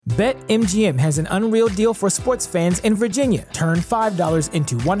BetMGM has an unreal deal for sports fans in Virginia. Turn $5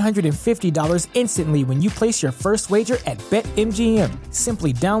 into $150 instantly when you place your first wager at BetMGM.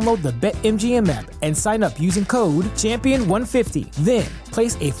 Simply download the BetMGM app and sign up using code Champion150. Then,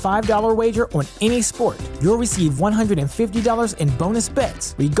 place a $5 wager on any sport. You'll receive $150 in bonus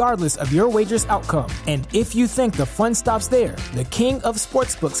bets, regardless of your wager's outcome. And if you think the fun stops there, the King of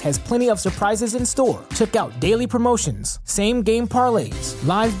Sportsbooks has plenty of surprises in store. Check out daily promotions, same-game parlays,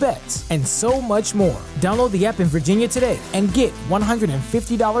 live bets, and so much more. Download the app in Virginia today and get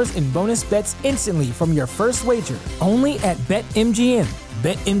 $150 in bonus bets instantly from your first wager. Only at BetMGM.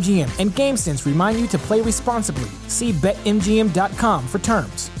 BetMGM and GameSense remind you to play responsibly. See BetMGM.com for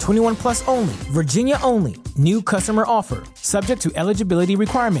terms. 21 plus only. Virginia only. New customer offer. Subject to eligibility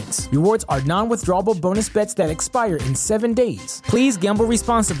requirements. Rewards are non-withdrawable bonus bets that expire in 7 days. Please gamble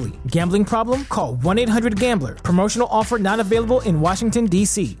responsibly. Gambling problem? Call 1-800-GAMBLER. Promotional offer not available in Washington,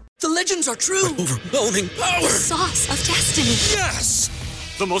 D.C. The legends are true. Overwhelming power! The sauce of destiny. Yes!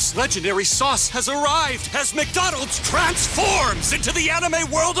 The most legendary sauce has arrived as McDonald's transforms into the anime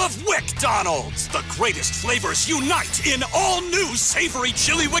world of WickDonald's. The greatest flavors unite in all new savory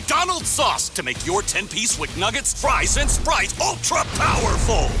chili McDonald's sauce to make your 10-piece Wick Nuggets, fries, and Sprite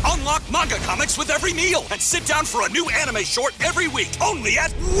ultra-powerful. Unlock manga comics with every meal and sit down for a new anime short every week only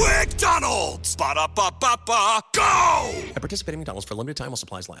at WickDonald's. Ba-da-ba-ba-ba, go! At participating McDonald's for a limited time while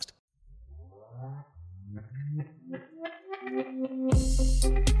supplies last.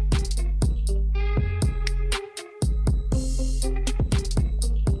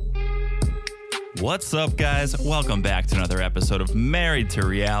 What's up, guys? Welcome back to another episode of Married to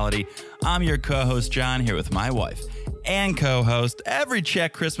Reality. I'm your co-host, John, here with my wife and co-host. Every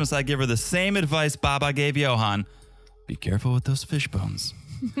Czech Christmas, I give her the same advice Baba gave Johan. Be careful with those fish bones.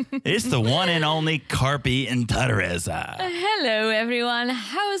 It's the one and only Carpy and Teresa. Hello, everyone.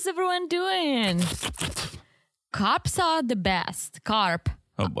 How's everyone doing? Carps are the best. Carp.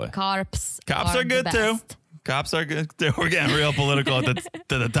 Oh, boy. Carps are good, too. Cops are good. We're getting real political at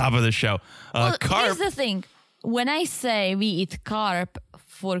the top of the show. Carp. Here's the thing. When I say we eat carp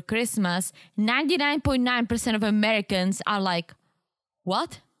for Christmas, 99.9% of Americans are like,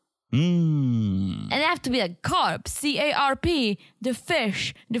 what? And they have to be like, carp, C-A-R-P, the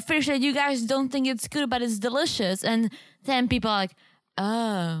fish that you guys don't think it's good, but it's delicious. And then people are like,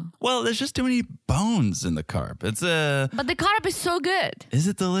 oh. Well, there's just too many bones in the carp. But the carp is so good. Is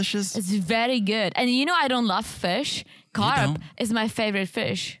it delicious? It's very good. And you know I don't love fish. Carp is my favorite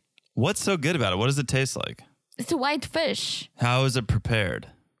fish. What's so good about it? What does it taste like? It's a white fish. How is it prepared?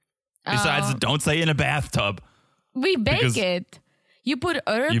 Besides, don't say in a bathtub. We bake it. You put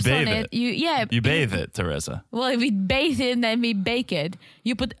herbs on it. You bathe it, Teresa. Well, we bathe it and then we bake it.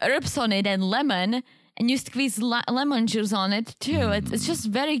 You put herbs on it and lemon. And you squeeze lemon juice on it, too. It's just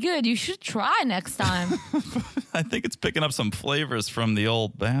very good. You should try next time. I think it's picking up some flavors from the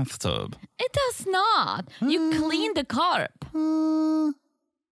old bathtub. It does not. You clean the carp.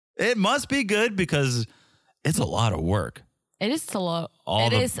 It must be good because it's a lot of work. It is a lot.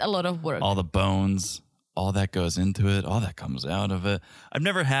 It is a lot of work. All the bones, all that goes into it, all that comes out of it. I've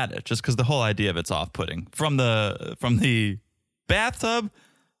never had it just because the whole idea of it's off-putting. From the bathtub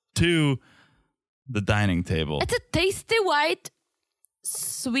to the dining table. It's a tasty white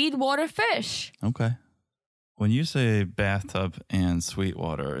sweetwater fish. Okay. When you say bathtub and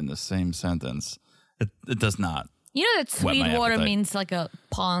sweetwater in the same sentence, it does not. You know that sweetwater means like a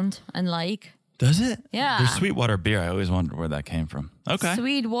pond and lake? Does it? Yeah. There's Sweetwater beer. I always wondered where that came from. Okay.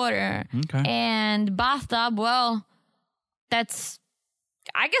 Sweetwater. Okay. And bathtub, well, I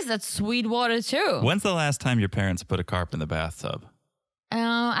guess that's Sweetwater too. When's the last time your parents put a carp in the bathtub?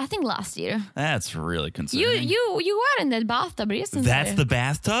 I think last year. That's really concerning. You were in that bathtub recently. That's the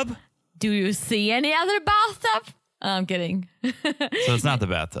bathtub? Do you see any other bathtub? I'm kidding. So it's not the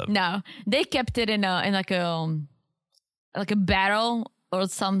bathtub. No, they kept it in like a barrel or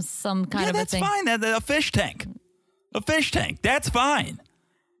some kind of a thing. That's fine. A fish tank. A fish tank. That's fine.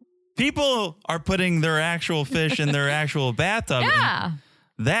 People are putting their actual fish in their actual bathtub. Yeah.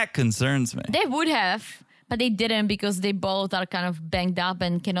 That concerns me. They would have. But they didn't because they both are kind of banged up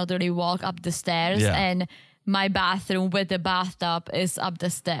and cannot really walk up the stairs. Yeah. And my bathroom with the bathtub is up the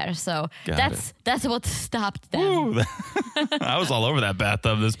stairs. So that's what stopped them. Ooh, I was all over that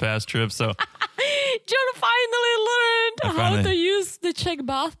bathtub this past trip. So John finally learned how to use the Czech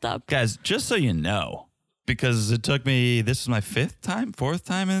bathtub. Guys, just so you know, because it took me, this is my fourth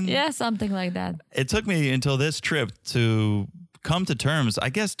time in? Yeah, something like that. It took me until this trip to come to terms, I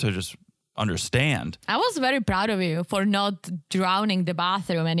guess, to just understand. I was very proud of you for not drowning the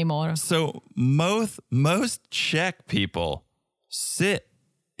bathroom anymore. So most Czech people sit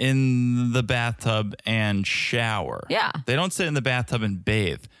in the bathtub and shower. Yeah. They don't sit in the bathtub and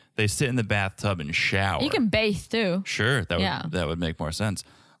bathe. They sit in the bathtub and shower. You can bathe too. Sure, that would make more sense.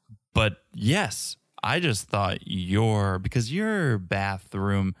 But yes, I just thought because your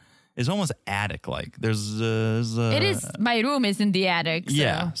bathroom is almost attic-like. It is. My room is in the attic. So.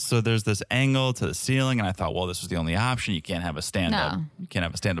 Yeah. So there's this angle to the ceiling, and I thought, well, this was the only option. You can't have a stand-up. No. You can't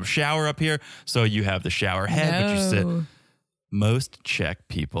have a stand-up shower up here. So you have the shower head, but you sit. Most Czech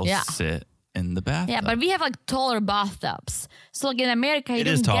people sit in the bathtub. Yeah, but we have like taller bathtubs. So like in America, you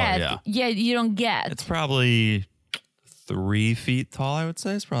you don't get. It's probably 3 feet tall, I would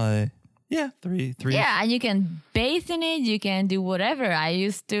say. It's probably, 3. Yeah, and you can bathe in it. You can do whatever. I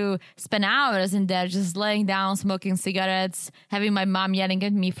used to spend hours in there just laying down, smoking cigarettes, having my mom yelling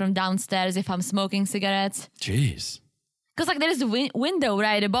at me from downstairs if I'm smoking cigarettes. Jeez. Because like there's a window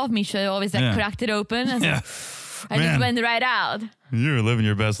right above me, so I always cracked it open. And I just went right out. You were living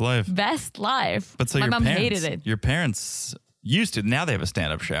your best life. Best life. But so my mom hated it. Your parents used to. Now they have a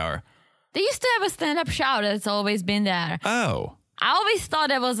stand-up shower. They used to have a stand-up shower that's always been there. Oh. I always thought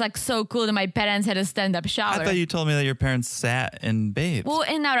that was like so cool that my parents had a stand-up shower. I thought you told me that your parents sat and bathed. Well,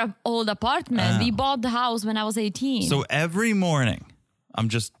 in our old apartment, we bought the house when I was 18. So every morning, I'm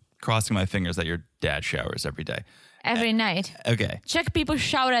just crossing my fingers that your dad showers every day. Every night. Okay. Czech people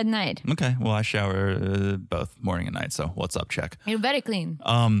shower at night. Okay. Well, I shower both morning and night. So what's up, Czech? You're very clean.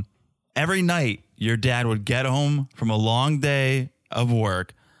 Every night, your dad would get home from a long day of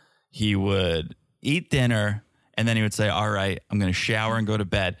work. He would eat dinner, and then he would say, all right, I'm going to shower and go to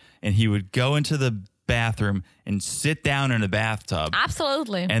bed. And he would go into the bathroom and sit down in a bathtub.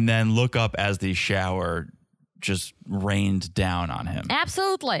 Absolutely. And then look up as the shower just rained down on him.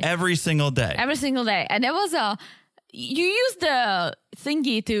 Absolutely. Every single day. Every single day. And there was you use the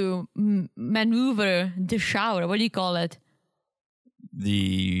thingy to maneuver the shower. What do you call it?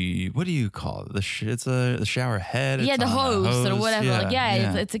 What do you call it? It's the shower head. Yeah, the hose or whatever.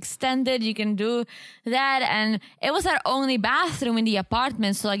 Yeah. It's extended. You can do that. And it was our only bathroom in the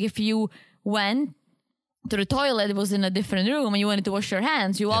apartment. So like if you went to the toilet, it was in a different room and you wanted to wash your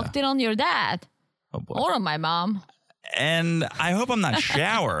hands, you walked in on your dad. Oh boy. Or on my mom. And I hope I'm not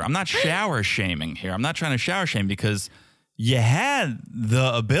shower shaming here. I'm not trying to shower shame because you had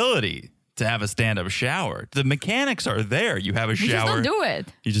the ability to have a stand-up shower. The mechanics are there. You have a shower. You just don't do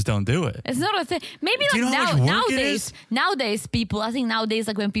it. You just don't do it. It's not a thing. Maybe do like you know how much work it is? Nowadays people, I think nowadays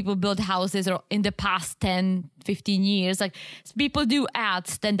like when people build houses or in the past 10, 15 years, like people do add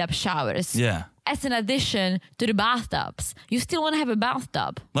stand-up showers. Yeah. As an addition to the bathtubs. You still want to have a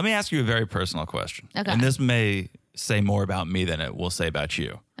bathtub. Let me ask you a very personal question. Okay. And this may say more about me than it will say about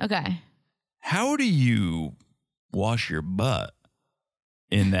you. Okay. How do you wash your butt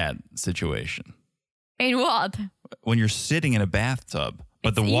in that situation? In what? When you're sitting in a bathtub,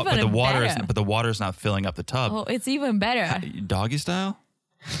 but the water is not filling up the tub. Oh, it's even better. Doggy style?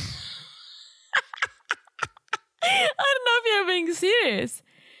 I don't know if you're being serious.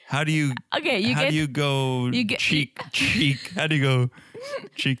 How do you? Okay, How do you go cheek? How do you go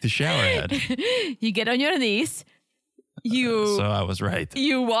cheek the shower head? You get on your knees. So I was right.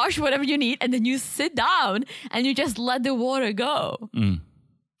 You wash whatever you need, and then you sit down and you just let the water go.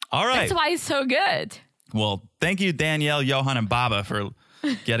 All right. That's why it's so good. Well, thank you, Danielle, Johan, and Baba for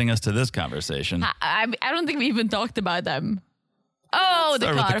getting us to this conversation. I don't think we even talked about them. Oh,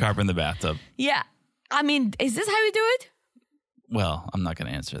 Start with the carp in the bathtub. Yeah. I mean, is this how we do it? Well, I'm not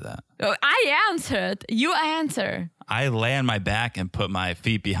going to answer that. Oh, I answered. You answer. I lay on my back and put my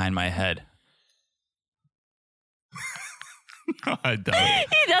feet behind my head. No, I don't.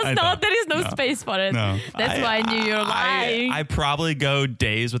 He does not. There is no space for it. No. That's why I knew you're lying. I probably go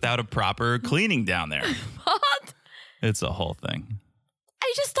days without a proper cleaning down there. What? It's a whole thing.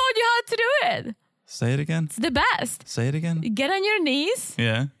 I just told you how to do it. Say it again. It's the best. Say it again. Get on your knees.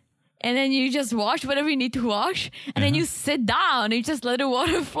 Yeah. And then you just wash whatever you need to wash. And then you sit down and you just let the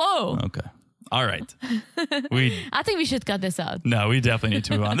water flow. Okay. All right. I think we should cut this out. No, we definitely need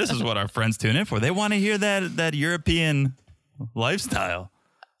to move on. This is what our friends tune in for. They want to hear that European lifestyle.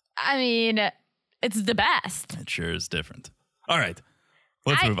 I mean, it's the best. It sure is different. All right.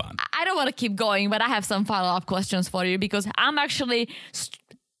 Let's move on. I don't want to keep going, but I have some follow-up questions for you because I've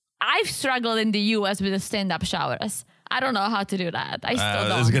struggled in the US with the stand-up showers. I don't know how to do that. I still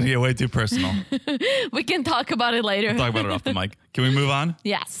don't. This is going to get way too personal. We can talk about it later. We'll talk about it off the mic. Can we move on?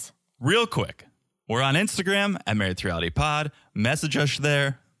 Yes. Real quick. We're on Instagram at Married to Reality Pod. Message us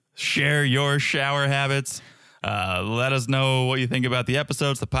there. Share your shower habits. Let us know what you think about the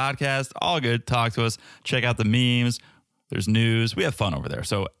episodes, the podcast. All good. Talk to us. Check out the memes. There's news. We have fun over there.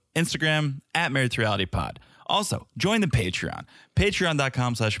 So Instagram at Married to Reality Pod. Also, join the Patreon.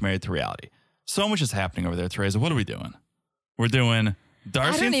 Patreon.com/marriedtoreality. So much is happening over there, Teresa. What are we doing? We're doing Darcy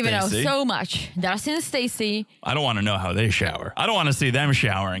I don't and even know Stacey. so much. Darcy and Stacey. I don't want to know how they shower. I don't want to see them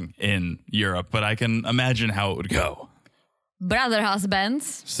showering in Europe, but I can imagine how it would go. Brother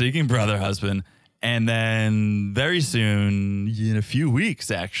husbands. Seeking brother husband. And then very soon, in a few weeks,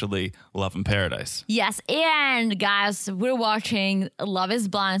 actually, Love in Paradise. Yes, and guys, we're watching Love is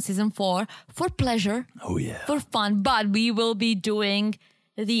Blind Season 4 for pleasure. Oh, yeah. For fun, but we will be doing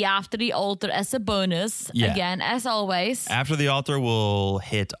the After the Altar as a bonus. Yeah. Again, as always. After the altar, we'll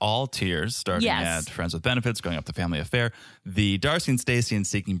hit all tiers, starting Yes. at Friends with Benefits, going up to Family Affair. The Darcy and Stacey and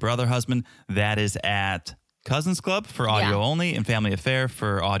Seeking Brother Husband, that is at Cousins Club for audio only, and Family Affair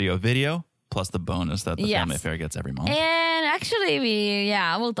for audio video, plus the bonus that the Family Affair gets every month. And actually,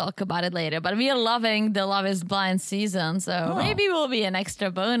 we'll talk about it later, but we are loving the Love is Blind season, so maybe we'll be an extra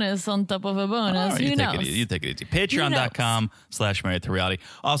bonus on top of a bonus. Who knows? You take it easy. Patreon.com/marriedtoreality.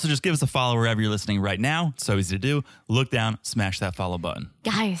 Also, just give us a follow wherever you're listening right now. It's so easy to do. Look down, smash that follow button.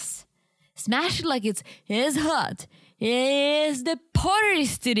 Guys, smash it like it's hot. Is the pottery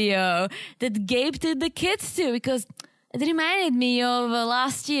studio that Gabe did the kids to, because it reminded me of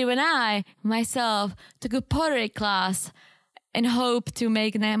last year when I myself took a pottery class and hoped to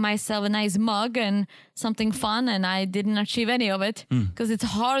make myself a nice mug and something fun, and I didn't achieve any of it because it's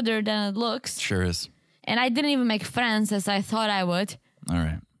harder than it looks. Sure is. And I didn't even make friends as I thought I would. All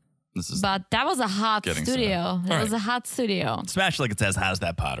right. But that was a hot studio. It was a hot studio. Smash like it says, how's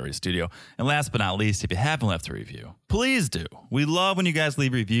that pottery studio? And last but not least, if you haven't left a review, please do. We love when you guys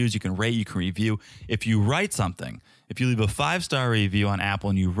leave reviews. You can rate, you can review. If you write something, if you leave a 5-star review on Apple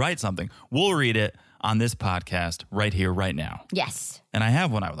and you write something, we'll read it on this podcast right here, right now. Yes. And I have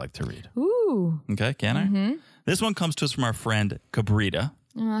one I would like to read. Ooh. Okay, can I? This one comes to us from our friend Cabrita.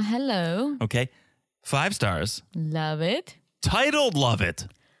 Hello. Okay. 5 stars. Love it. Titled Love It.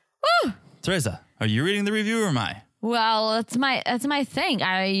 Woo! Teresa, are you reading the review or am I? Well, that's my thing.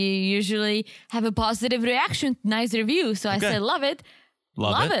 I usually have a positive reaction, nice review. So I say love it.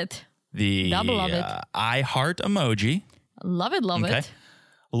 Love it. The double love it. I heart emoji. Love it, love it.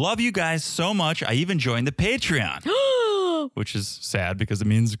 Love you guys so much. I even joined the Patreon. Which is sad because it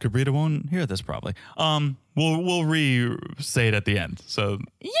means Cabrita won't hear this probably. We'll re-say it at the end. So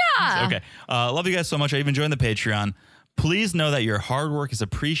yeah. Okay. Love you guys so much. I even joined the Patreon. Please know that your hard work is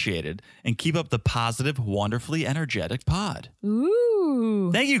appreciated and keep up the positive, wonderfully energetic pod. Ooh.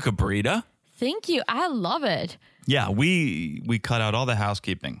 Thank you, Cabrita. Thank you. I love it. Yeah, we cut out all the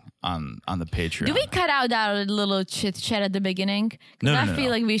housekeeping on the Patreon. Do we cut out our little chit chat at the beginning? No, I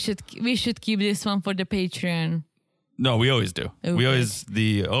feel like we should keep this one for the Patreon. No, we always do. Okay. We always,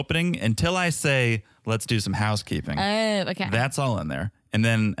 the opening, until I say, let's do some housekeeping. Okay. That's all in there. And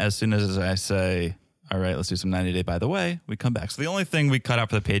then as soon as I say, all right, let's do some 90 Day By the Way, we come back. So the only thing we cut out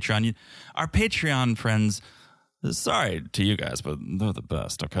for the Patreon, our Patreon friends, sorry to you guys, but they're the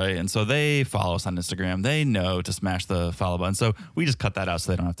best, okay? And so they follow us on Instagram. They know to smash the follow button. So we just cut that out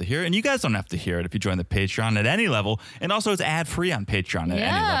so they don't have to hear it. And you guys don't have to hear it if you join the Patreon at any level. And also it's ad-free on Patreon at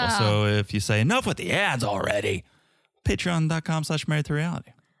any level. So if you say, enough with the ads already,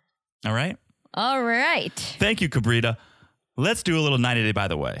 patreon.com/marriedtoreality. All right? All right. Thank you, Cabrita. Let's do a little 90 Day By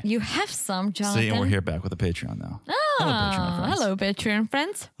the Way. You have some, Jonathan. See, and we're here back with a Patreon now. Hello, Patreon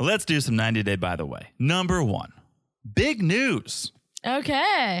friends. Let's do some 90 Day By the Way. Number 1, big news.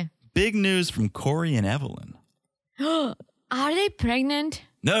 Okay. Big news from Corey and Evelyn. Are they pregnant?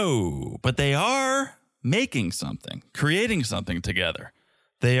 No, but they are making something, creating something together.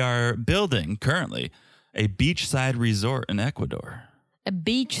 They are building, currently, a beachside resort in Ecuador. A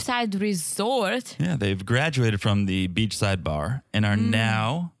beachside resort? Yeah, they've graduated from the beachside bar and are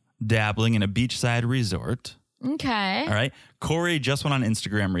now dabbling in a beachside resort. Okay. All right. Corey just went on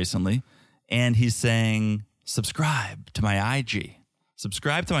Instagram recently, and he's saying, subscribe to my IG.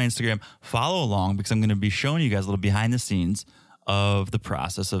 Subscribe to my Instagram. Follow along because I'm going to be showing you guys a little behind the scenes of the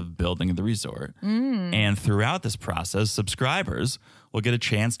process of building the resort. And throughout this process, subscribers will get a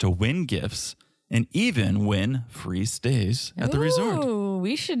chance to win gifts and even win free stays at the resort. Ooh,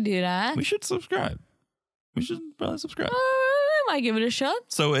 we should do that. We should subscribe. We should probably subscribe. I might give it a shot.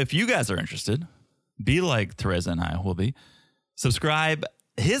 So if you guys are interested, be like Teresa and I will be. Subscribe.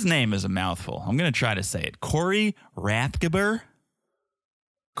 His name is a mouthful. I'm going to try to say it. Corey Rathgeber.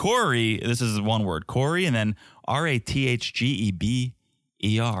 Corey, this is one word. Corey and then Rathgeber.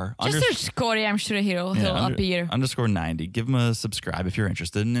 Just search Corey. I'm sure he'll appear. _90. Give him a subscribe if you're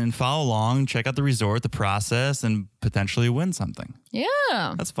interested and follow along. Check out the resort, the process, and potentially win something.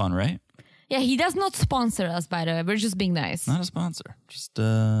 Yeah. That's fun, right? Yeah, he does not sponsor us, by the way. We're just being nice. Not a sponsor. Just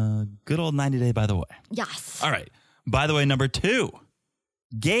a good old 90 Day By the Way. Yes. All right. By the way, number 2,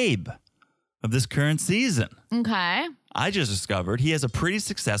 Gabe of this current season. Okay. I just discovered he has a pretty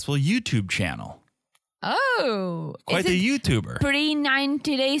successful YouTube channel. Oh. Quite the YouTuber. Pretty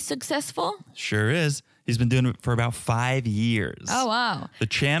 90 days successful? Sure is. He's been doing it for about 5 years. Oh, wow. The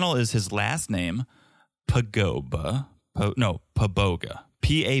channel is his last name, Paboga. Paboga. Paboga.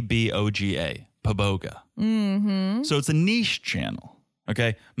 Paboga. Mm-hmm. So it's a niche channel.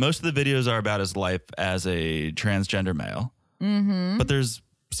 Okay. Most of the videos are about his life as a transgender male. Mm-hmm. But there's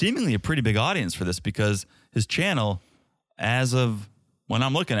seemingly a pretty big audience for this because his channel, as of when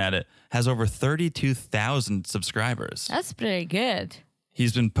I'm looking at it, has over 32,000 subscribers. That's pretty good.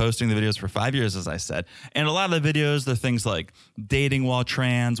 He's been posting the videos for 5 years, as I said. And a lot of the videos, they're things like dating while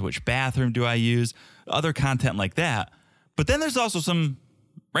trans, which bathroom do I use, other content like that. But then there's also some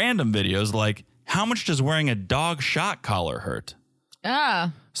random videos like, how much does wearing a dog shock collar hurt?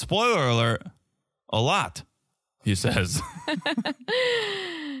 Ah. Spoiler alert, a lot, he says.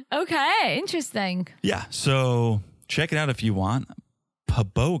 Okay, interesting. Yeah, so check it out if you want.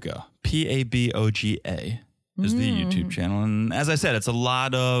 Paboga, Paboga is the YouTube channel. And as I said, it's a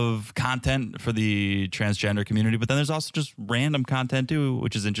lot of content for the transgender community, but then there's also just random content too,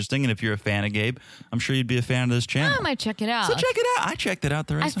 which is interesting. And if you're a fan of Gabe, I'm sure you'd be a fan of this channel. I might check it out. So check it out. I checked it out,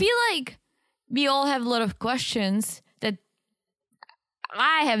 Teresa. I feel like we all have a lot of questions that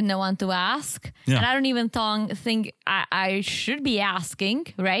I have no one to ask. Yeah. And I don't even think I should be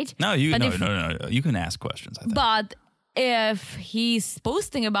asking, right? No, you can ask questions, I think. But if he's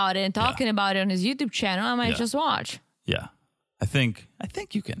posting about it and talking about it on his YouTube channel, I might just watch. Yeah. I think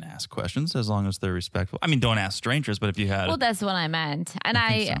you can ask questions as long as they're respectful. I mean, don't ask strangers, but if you had... Well, that's what I meant. And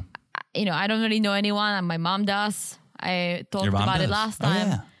I don't really know anyone. And my mom does. I talked about it last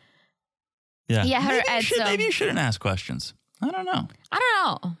time. Oh, yeah. Yeah, Maybe you shouldn't ask questions. I don't know.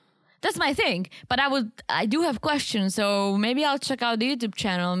 That's my thing. But I do have questions, so maybe I'll check out the YouTube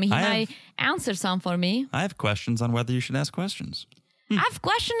channel. He might answer some for me. I have questions on whether you should ask questions. I have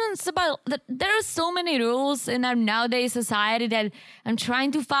questions about that. There are so many rules in our nowadays society that I'm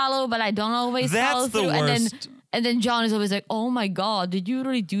trying to follow, but I don't always follow through. And then John is always like, "Oh my God, did you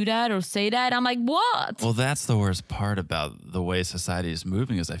really do that or say that?" I'm like, "What?" Well, that's the worst part about the way society is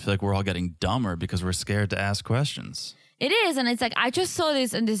moving is I feel like we're all getting dumber because we're scared to ask questions. It is, and it's like, I just saw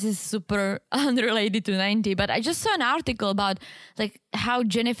this, and this is super unrelated to 90, but I just saw an article about like how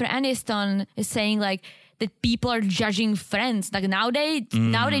Jennifer Aniston is saying like that people are judging Friends. Like nowadays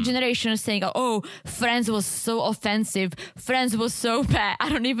generation is saying, oh, Friends was so offensive. Friends was so bad. I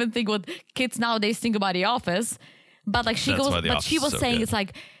don't even think what kids nowadays think about The Office. But like she was saying good. It's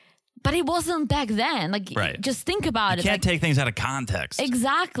like, but it wasn't back then. Like, just think about it. You can't take things out of context.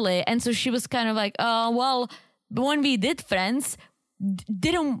 Exactly. And so she was kind of like, well, when we did Friends,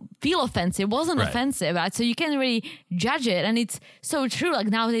 didn't feel offensive. It wasn't offensive. Right? So you can't really judge it. And it's so true. Like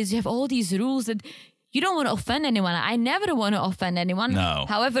nowadays you have all these rules that you don't want to offend anyone. I never want to offend anyone. No.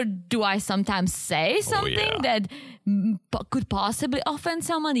 However, do I sometimes say something that could possibly offend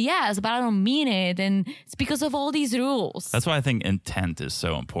someone? Yes, but I don't mean it. And it's because of all these rules. That's why I think intent is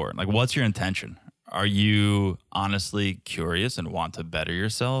so important. Like, what's your intention? Are you honestly curious and want to better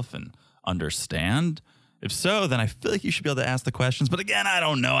yourself and understand? If so, then I feel like you should be able to ask the questions. But again, I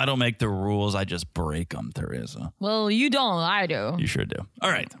don't know. I don't make the rules. I just break them, Teresa. Well, you don't. I do. You sure do. All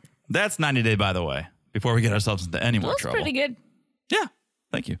right. That's 90 Day, by the way, before we get ourselves into any more trouble. That's pretty good. Yeah.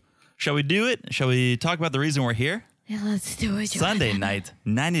 Thank you. Shall we do it? Shall we talk about the reason we're here? Yeah, let's do it. Sunday night,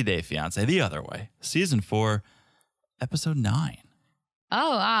 90 Day Fiancé, The Other Way, Season 4, Episode 9.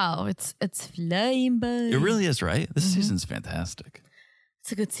 Oh, wow. It's flying by. It really is, right? This season's fantastic.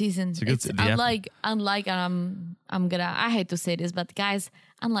 It's a good season. It's a good season. Unlike I hate to say this, but guys,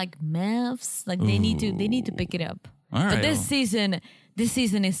 unlike maths, like they need to pick it up. All right. But this season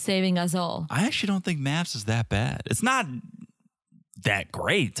is saving us all. I actually don't think maths is that bad. It's not that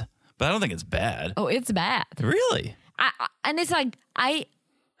great, but I don't think it's bad. Oh, it's bad. Really? And it's like I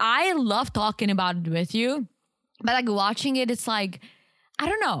love talking about it with you, but like watching it, it's like I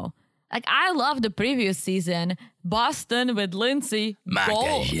don't know. Like, I love the previous season, Boston with Lindsay,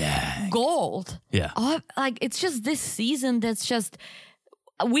 gold. Yeah. Oh, like, it's just this season that's just,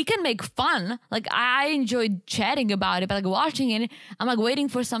 we can make fun. Like, I enjoyed chatting about it, but like watching it, I'm like waiting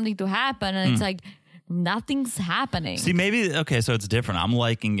for something to happen, and it's like, nothing's happening. See, maybe, okay, so it's different. I'm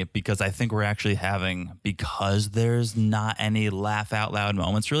liking it because I think we're actually having, because there's not any laugh out loud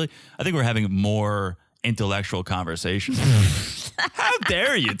moments, really, I think we're having more intellectual conversations. How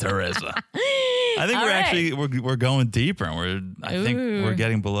dare you, Teresa? I think All we're right. actually we're going deeper, and I think we're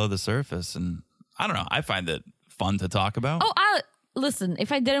getting below the surface. And I don't know. I find it fun to talk about. Oh, listen,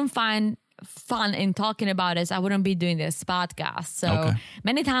 if I didn't find fun in talking about this, I wouldn't be doing this podcast. So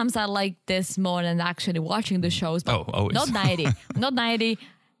many times I like this more than actually watching the shows. But always. Not 90. Not 90.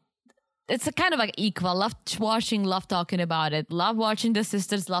 It's a kind of like equal. Love watching, love talking about it. Love watching the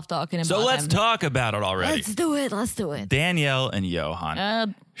sisters, love talking about it. So let's talk about it already. Let's do it. Let's do it. Danielle and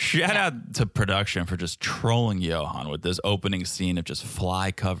Johan. Shout out to production for just trolling Johan with this opening scene of just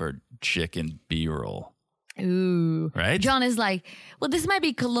fly-covered chicken B-roll. Ooh. Right? John is like, well, this might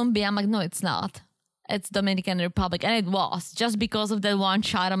be Colombia. I'm like, no, it's not. It's Dominican Republic. And it was. Just because of that one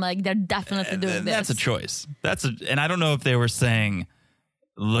shot, I'm like, they're definitely doing this. That's a choice. And I don't know if they were saying,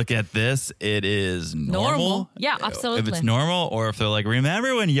 look at this, it is normal. Yeah, absolutely. If it's normal, or if they're like,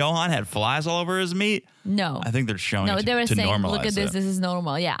 remember when Johan had flies all over his meat? No. I think they're showing No, it they were to saying, normalize look at this. it. This is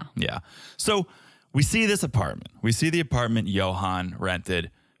normal. Yeah. Yeah. So we see this apartment. We see the apartment Johan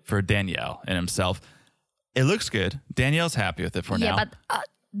rented for Danielle and himself. It looks good. Danielle's happy with it for now. Yeah, but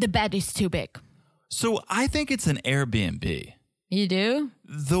the bed is too big. So I think it's an Airbnb. You do?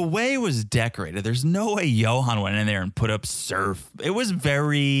 The way it was decorated, there's no way Johan went in there and put up surf. It was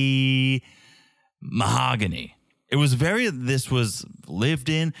very mahogany. This was lived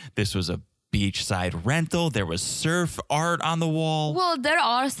in. This was a beachside rental. There was surf art on the wall. Well, there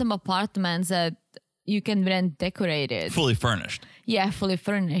are some apartments that you can rent decorated. Fully furnished. Yeah, fully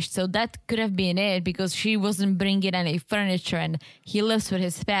furnished. So that could have been it because she wasn't bringing any furniture and he lives with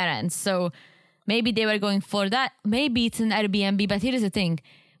his parents. So maybe they were going for that. Maybe it's an Airbnb. But here's the thing.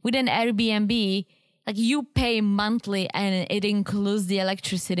 With an Airbnb, like you pay monthly and it includes the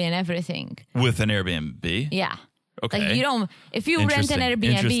electricity and everything. With an Airbnb? Yeah. Okay. Like you don't, if you rent an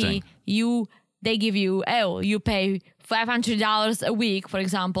Interesting. Airbnb, they give you, you pay $500 a week, for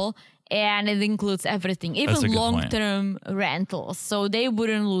example, and it includes everything, That's a even good long-term rentals. So they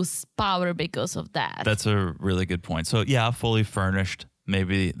wouldn't lose power because of that. That's a really good point. So yeah, fully furnished.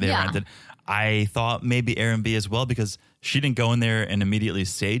 Maybe they rented. I thought maybe Airbnb as well because she didn't go in there and immediately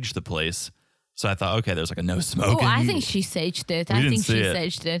sage the place. So I thought, okay, there's like a no smoking. Oh, I think she saged it. We I didn't think see she it.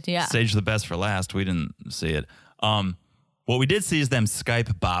 saged it. Yeah. Sage the best for last. We didn't see it. What we did see is them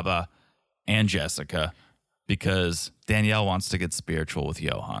Skype Baba and Jessica because Danielle wants to get spiritual with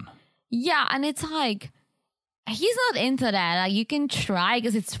Johan. Yeah, and it's like, he's not into that. Like, you can try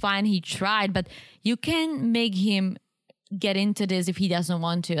because it's fine. He tried, but you can make him get into this if he doesn't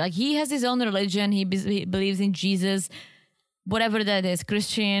want to. Like, he has his own religion. He believes in Jesus, whatever that is,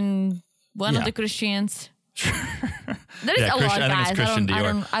 Christian, one of the Christians. There is a lot, guys.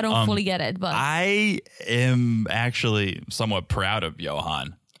 I don't fully get it, but I am actually somewhat proud of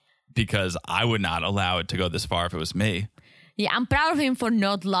Johan because I would not allow it to go this far if it was me. yeah, I'm proud of him for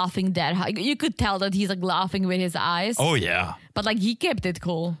not laughing that hard. You could tell that he's like laughing with his eyes. Oh, yeah. But like he kept it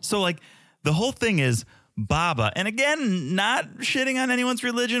cool. So like the whole thing is Baba, and again, not shitting on anyone's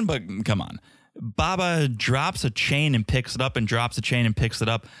religion, but come on. Baba drops a chain and picks it up and drops a chain and picks it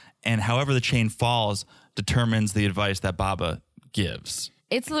up. And however the chain falls determines the advice that Baba gives.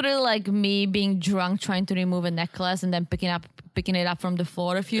 It's literally like me being drunk trying to remove a necklace and then picking it up from the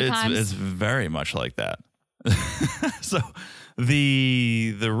floor a few times. It's very much like that. So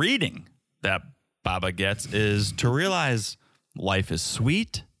the reading that Baba gets is to realize life is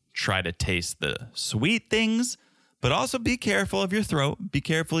sweet, try to taste the sweet things, but also be careful of your throat, be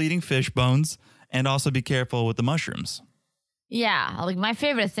careful eating fish bones, and also be careful with the mushrooms. Yeah, like my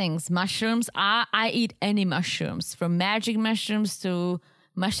favorite things, mushrooms. I eat any mushrooms, from magic mushrooms to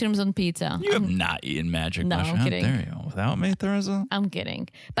mushrooms on pizza. You have not eaten magic No, mushrooms. I'm kidding. How dare you? Without me, Teresa? I'm kidding.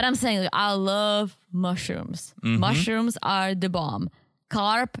 But I'm saying like, I love mushrooms. Mm-hmm. Mushrooms are the bomb.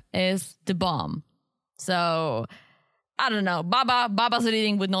 Carp is the bomb. So, I don't know. Baba's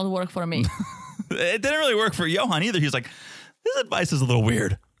reading would not work for me. It didn't really work for Johan either. He's like, this advice is a little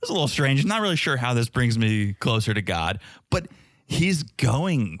weird. It's a little strange. Not really sure how this brings me closer to God. But he's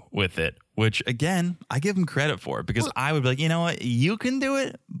going with it, which, again, I give him credit for because I would be like, you know what? You can do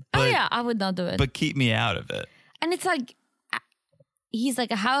it. But, oh, yeah, I would not do it. But keep me out of it. And it's like, he's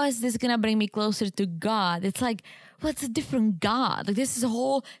like, how is this going to bring me closer to God? It's like, well, it's a different God. Like, this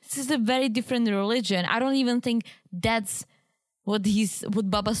is a very different religion. I don't even think that's what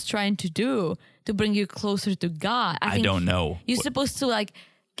Baba's trying to do to bring you closer to God. I think don't know. You're supposed to like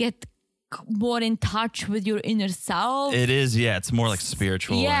get more in touch with your inner self. It is, yeah. It's more like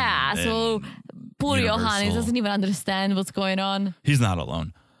spiritual. Yeah. So poor Johan, he universal. doesn't even understand what's going on. He's not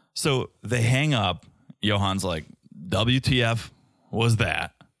alone. So they hang up. Johan's like, WTF was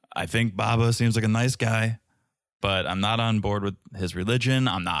that? I think Baba seems like a nice guy. but I'm not on board with his religion.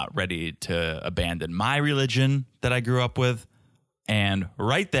 I'm not ready to abandon my religion that I grew up with. And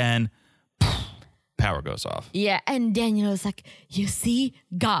right then, power goes off. Yeah, and Daniel was like, you see,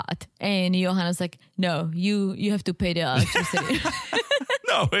 God. And Johan was like, no, you have to pay the electricity.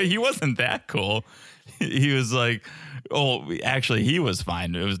 No, he wasn't that cool. He was like, oh, actually, he was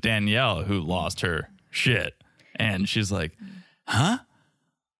fine. It was Danielle who lost her shit. And she's like, huh?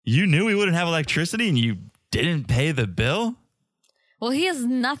 You knew we wouldn't have electricity and you didn't pay the bill? Well, he has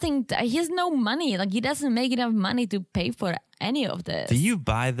nothing. He has no money. Like, he doesn't make enough money to pay for any of this. Do you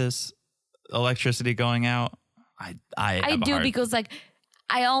buy this electricity going out? I do because, like,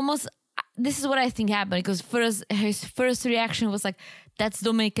 this is what I think happened. Because his first reaction was like, that's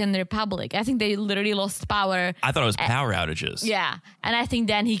Dominican Republic. I think they literally lost power. I thought it was power outages. Yeah. And I think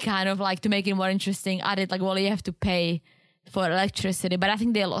then he kind of, like, to make it more interesting, added, like, well, you have to pay for electricity. But I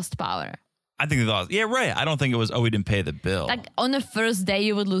think they lost power. I think they lost. Yeah, right. I don't think it was, we didn't pay the bill. Like, on the first day,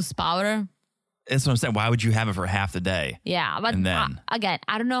 you would lose power. That's what I'm saying. Why would you have it for half the day? Yeah, but and then, again,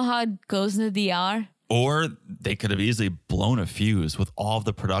 I don't know how it goes in the DR. Or they could have easily blown a fuse with all of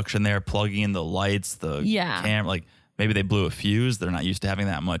the production there, plugging in the lights, the camera. Like, maybe they blew a fuse. They're not used to having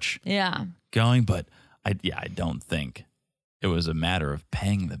that much going. But I don't think it was a matter of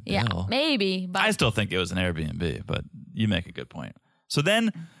paying the bill. Yeah, maybe. But I still think it was an Airbnb, but you make a good point. So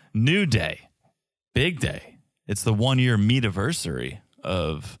then, new day, big day. It's the 1-year meet-iversary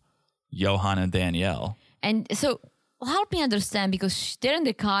of Johan and Danielle. And so help me understand, because they're in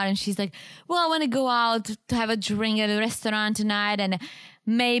the car and she's like, well, I want to go out to have a drink at a restaurant tonight and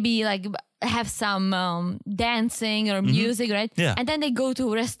maybe like have some dancing or music, right? Yeah. And then they go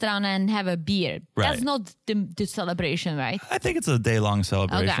to a restaurant and have a beer. Right. That's not the celebration, right? I think it's a day-long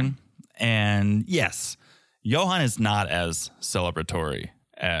celebration. Okay. And yes, Johan is not as celebratory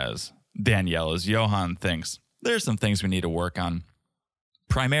as Danielle is. Johan thinks there's some things we need to work on.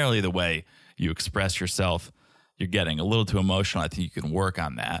 Primarily the way you express yourself. You're getting a little too emotional. I think you can work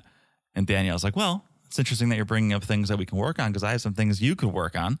on that. And Danielle's like, well, it's interesting that you're bringing up things that we can work on because I have some things you could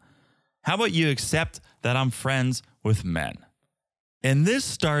work on. How about you accept that I'm friends with men? And this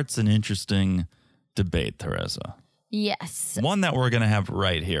starts an interesting debate, Teresa. Yes. One that we're going to have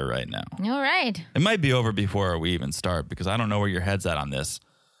right here, right now. All right. It might be over before we even start because I don't know where your head's at on this.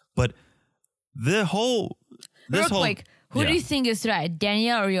 But Real quick, who do you think is right,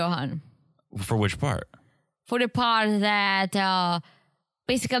 Danielle or Johan? For which part? For the part that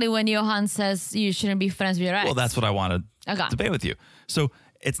basically when Johan says you shouldn't be friends with your ex. Well, that's what I want to debate with you. So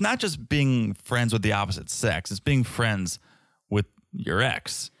it's not just being friends with the opposite sex. It's being friends with your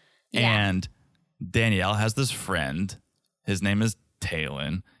ex. Yeah. And Danielle has this friend. His name is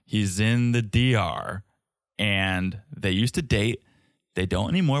Talon. He's in the DR. And they used to date. They don't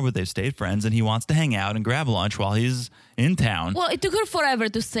anymore, but they've stayed friends, and he wants to hang out and grab lunch while he's in town. Well, it took her forever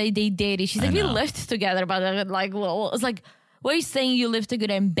to say they dated. She's like, we lived together, but like, well, it's like, what are you saying? You lived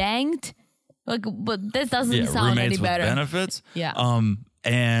together and banged? Like, but that doesn't sound any better. With benefits. Yeah.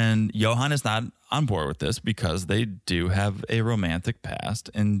 And Johan is not on board with this because they do have a romantic past,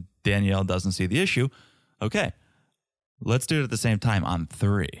 and Danielle doesn't see the issue. Okay, let's do it at the same time on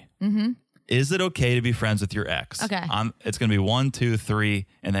 3. Mm-hmm. Is it okay to be friends with your ex? Okay. It's going to be 1, 2, 3,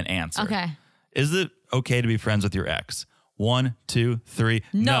 and then answer. Okay. Is it okay to be friends with your ex? 1, 2, 3.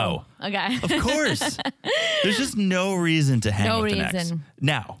 No. Okay. Of course. There's just no reason to hang with an ex.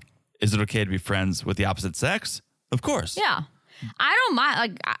 Now, is it okay to be friends with the opposite sex? Of course. Yeah. I don't mind.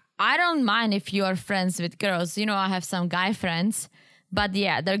 Like, I don't mind if you are friends with girls. You know, I have some guy friends, but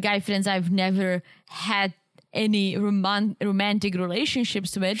yeah, they're guy friends I've never had any romantic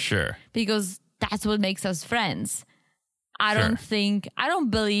relationships with. Sure. Because that's what makes us friends. I don't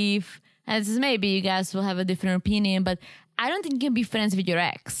believe, and maybe you guys will have a different opinion, but I don't think you can be friends with your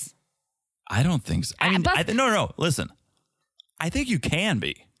ex. I don't think so. I mean, no. Listen, I think you can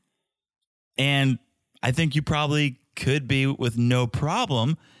be. And I think you probably could be with no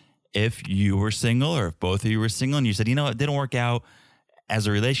problem if you were single or if both of you were single and you said, you know, it didn't work out as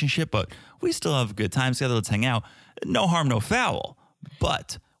a relationship, but we still have good times together. Let's hang out. No harm, no foul.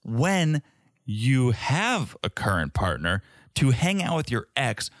 But when you have a current partner, to hang out with your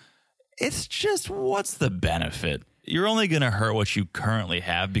ex, it's just, what's the benefit? You're only going to hurt what you currently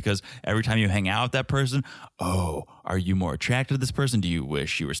have because every time you hang out with that person, are you more attracted to this person? Do you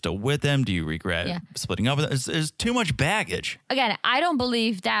wish you were still with them? Do you regret splitting up with them? There's too much baggage. Again, I don't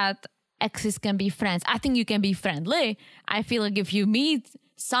believe that exes can be friends. I think you can be friendly. I feel like if you meet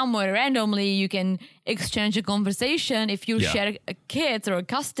somewhere randomly you can exchange a conversation. If you share kids or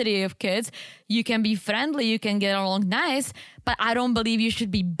custody of kids, you can be friendly, you can get along nice. But I don't believe you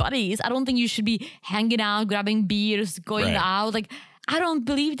should be buddies. I don't think you should be hanging out, grabbing beers, going out. Like, I don't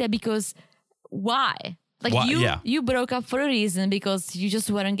believe that, because why? Like, you broke up for a reason, because you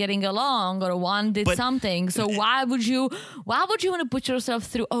just weren't getting along, or one did something. So why would you want to put yourself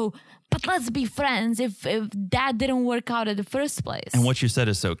through, but let's be friends, if that didn't work out in the first place? And what you said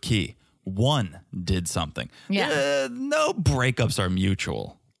is so key. One did something. Yeah. No breakups are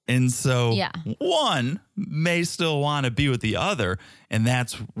mutual. And so one may still want to be with the other, and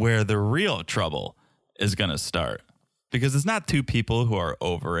that's where the real trouble is going to start. Because it's not two people who are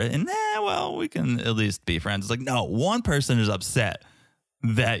over it and, we can at least be friends. It's like, no, one person is upset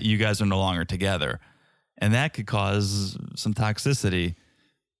that you guys are no longer together. And that could cause some toxicity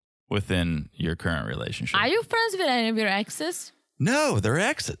within your current relationship. Are you friends with any of your exes? No, they're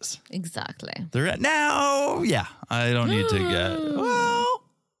exes. Exactly. I don't need to get,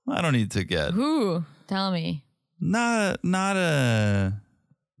 I don't need to get. Who? Tell me. Not an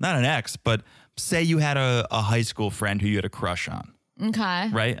ex, but say you had a high school friend who you had a crush on. Okay.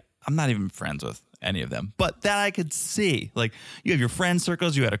 Right? I'm not even friends with any of them, but that I could see. Like, you have your friend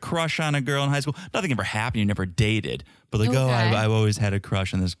circles, you had a crush on a girl in high school. Nothing ever happened. You never dated. But like, I've always had a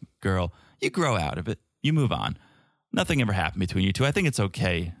crush on this girl. You grow out of it. You move on. Nothing ever happened between you two. I think it's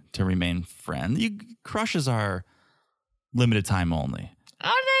okay to remain friends. Crushes are limited time only.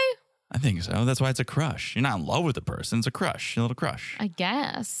 Are they? I think so. That's why it's a crush. You're not in love with the person. It's a crush. A little crush. I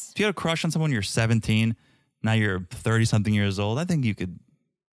guess. If you had a crush on someone when you're 17, now you're 30-something years old, I think you could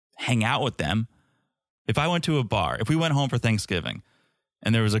hang out with them. If I went to a bar, if we went home for Thanksgiving,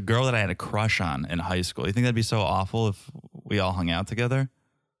 and there was a girl that I had a crush on in high school, you think that'd be so awful if we all hung out together?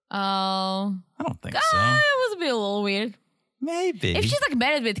 Oh. I don't think so. It would be a little weird. Maybe. If she's like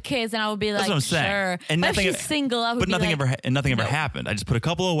married with kids, then I would be like, that's what I'm saying. Sure. And but nothing, if she's single, I would but be nothing like, nothing ever happened. I just put a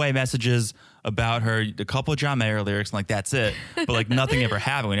couple of away messages about her, a couple of John Mayer lyrics, and like, that's it. But like, nothing ever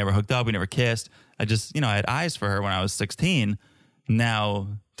happened. We never hooked up. We never kissed. I just, I had eyes for her when I was 16. Now,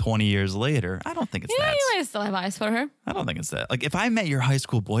 20 years later, I don't think it's that. You might still have eyes for her. I don't think it's that. Like, if I met your high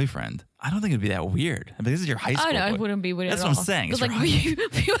school boyfriend, I don't think it'd be that weird. I mean, this is your high school it wouldn't be weird That's at what all. I'm saying. Because like, we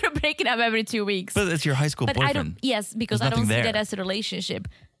were breaking up every 2 weeks. But it's your high school boyfriend. I don't, because There's I don't see there. that as a relationship.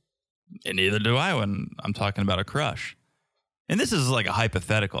 And neither do I when I'm talking about a crush. And this is like a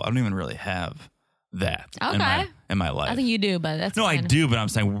hypothetical. I don't even really have that in my life. I think you do, but that's No, fine. I do, but I'm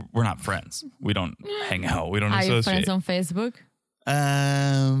saying we're not friends. We don't hang out. We don't Are associate. you friends on Facebook?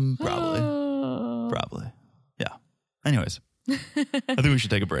 Probably. Yeah. Anyways, I think we should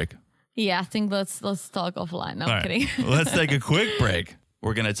take a break. Yeah, I think let's talk offline. No, All I'm kidding. Let's take a quick break.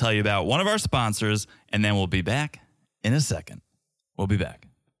 We're going to tell you about one of our sponsors, and then we'll be back in a second. We'll be back.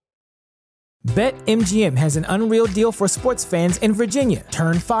 BetMGM has an unreal deal for sports fans in Virginia.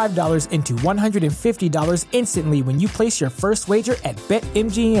 Turn $5 into $150 instantly when you place your first wager at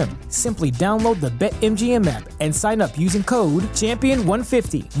BetMGM. Simply download the BetMGM app and sign up using code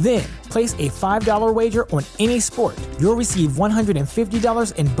Champion150. Then, place a $5 wager on any sport. You'll receive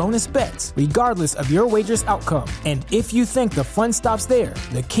 $150 in bonus bets, regardless of your wager's outcome. And if you think the fun stops there,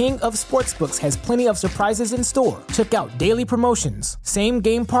 the King of Sportsbooks has plenty of surprises in store. Check out daily promotions,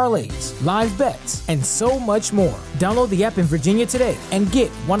 same-game parlays, live bets, and so much more. Download the app in Virginia today and get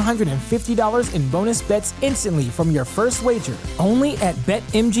 $150 in bonus bets instantly from your first wager. Only at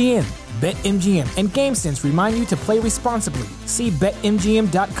BetMGM. BetMGM and GameSense remind you to play responsibly. See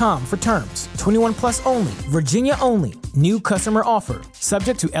BetMGM.com for terms. 21 plus only. Virginia only. New customer offer.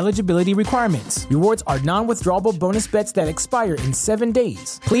 Subject to eligibility requirements. Rewards are non-withdrawable bonus bets that expire in 7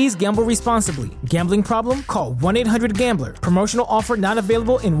 days. Please gamble responsibly. Gambling problem? Call 1-800-GAMBLER. Promotional offer not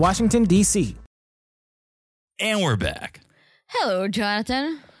available in Washington, D.C. And we're back. Hello,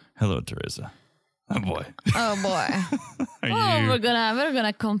 Jonathan. Hello, Teresa. Oh boy. Oh boy. We're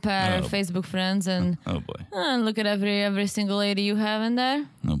gonna compare Facebook friends and look at every single lady you have in there.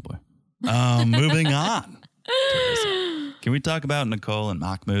 Oh boy. Moving on. Teresa, can we talk about Nicole and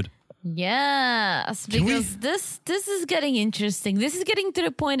Mahmoud? Yes, because this is getting interesting. This is getting to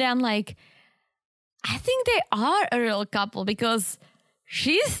the point that I'm like, I think they are a real couple because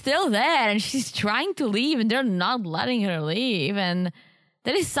she's still there and she's trying to leave and they're not letting her leave, and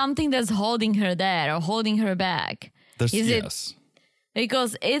there is something that's holding her there or holding her back. Yes.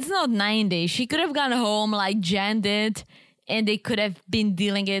 Because it's not 90. She could have gone home like Jen did, and they could have been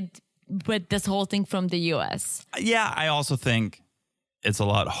dealing it with this whole thing from the U.S. Yeah, I also think it's a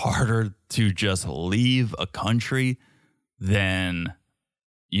lot harder to just leave a country than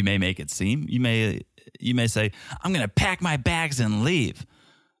you may make it seem. You may say, I'm going to pack my bags and leave.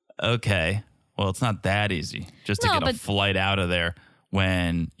 Okay, well, it's not that easy just to get a flight out of there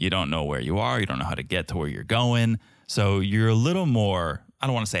when you don't know where you are. You don't know how to get to where you're going. So you're a little more, I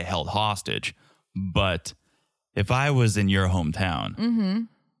don't want to say held hostage, but if I was in your hometown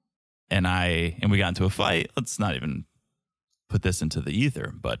and we got into a fight, let's not even put this into the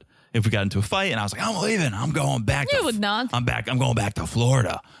ether, but if we got into a fight and I was like, I'm leaving, I'm going back. You would not. I'm going back to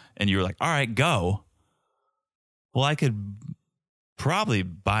Florida. And you were like, all right, go. Well, I could probably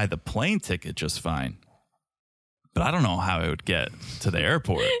buy the plane ticket just fine, but I don't know how I would get to the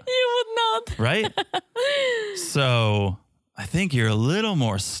airport. You would not. Right? So I think you're a little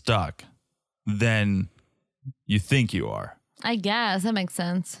more stuck than you think you are. I guess that makes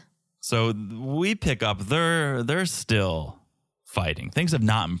sense. So we pick up, they're still fighting. Things have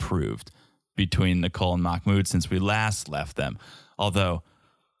not improved between Nicole and Mahmoud since we last left them. Although,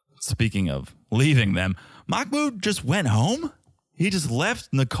 speaking of leaving them, Mahmoud just went home. He just left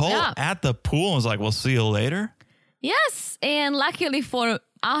Nicole at the pool and was like, we'll see you later. Yes. And luckily for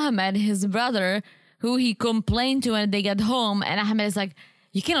Ahmed, his brother, who he complained to when they got home, and Ahmed is like,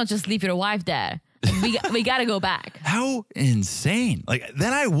 you cannot just leave your wife there. We got to go back. How insane. Like,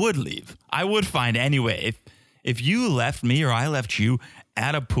 then I would leave. I would find anyway. If you left me or I left you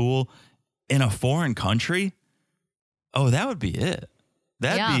at a pool in a foreign country, that would be it.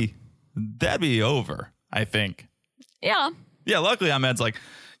 That'd be over, I think. Yeah. Yeah, luckily Ahmed's like,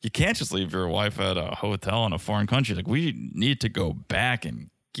 you can't just leave your wife at a hotel in a foreign country. Like, we need to go back and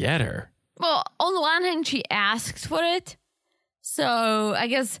get her. Well, on the one hand, she asked for it. So I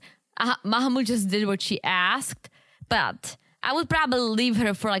guess Mahmoud just did what she asked. But I would probably leave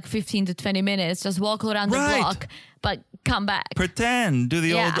her for like 15 to 20 minutes, just walk around the block, but come back. Pretend. Do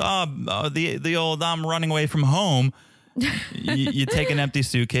the old I'm running away from home. you take an empty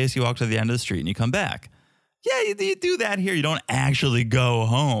suitcase, you walk to the end of the street, and you come back. Yeah, you do that here. You don't actually go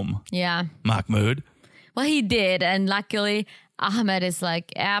home. Yeah. Mahmoud. Well, he did. And luckily, Ahmed is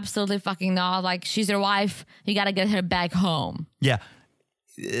like, absolutely fucking not. Like, she's your wife. You got to get her back home. Yeah.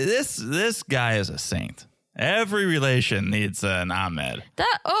 This guy is a saint. Every relation needs an Ahmed.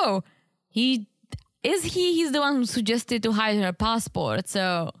 He's the one who suggested to hide her passport.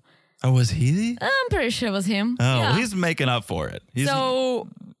 So. Oh, was he? I'm pretty sure it was him. Oh, yeah. He's making up for it. He's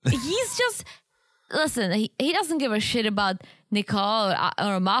just. Listen, he doesn't give a shit about Nicole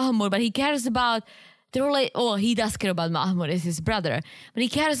or Mahmoud, but he cares about the he does care about Mahmoud, is his brother, but he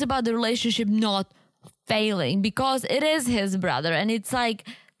cares about the relationship not failing because it is his brother, and it's like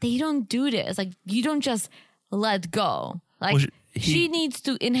they don't do this. Like, you don't just let go. Like, she needs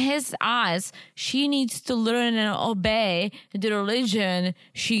to, in his eyes, she needs to learn and obey the religion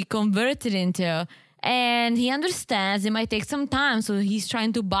she converted into. And he understands it might take some time, so he's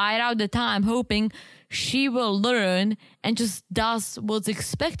trying to buy out the time, hoping she will learn and just does what's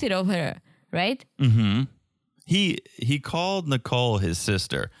expected of her, right? Mm-hmm. He called Nicole his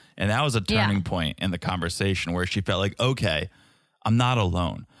sister, and that was a turning point in the conversation where she felt like, okay, I'm not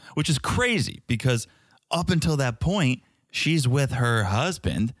alone, which is crazy because up until that point, she's with her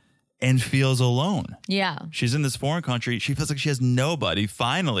husband and feels alone. Yeah. She's in this foreign country. She feels like she has nobody.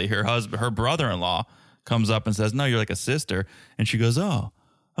 Finally, her brother-in-law comes up and says, no, you're like a sister. And she goes, oh,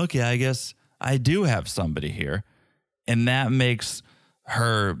 okay, I guess I do have somebody here. And that makes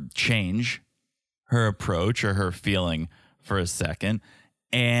her change her approach or her feeling for a second.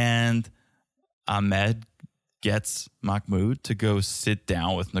 And Ahmed gets Mahmoud to go sit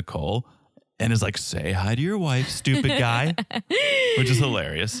down with Nicole and is like, say hi to your wife, stupid guy, which is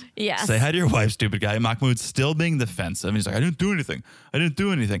hilarious. Yes. Say hi to your wife, stupid guy. Mahmoud's still being defensive. And he's like, I didn't do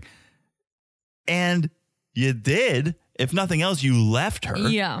anything. And you did. If nothing else, you left her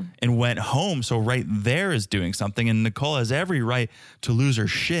and went home. So right there is doing something. And Nicole has every right to lose her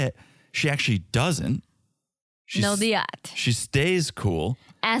shit. She actually doesn't. She stays cool.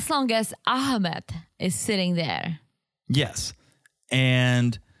 As long as Ahmed is sitting there. Yes.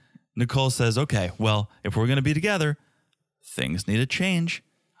 And Nicole says, okay, well, if we're going to be together, things need to change.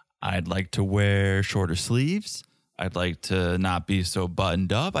 I'd like to wear shorter sleeves. I'd like to not be so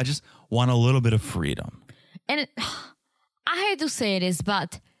buttoned up. I just want a little bit of freedom. And I hate to say this,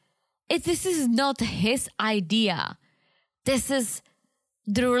 but this is not his idea. This is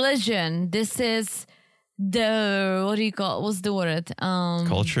the religion. This is what's the word?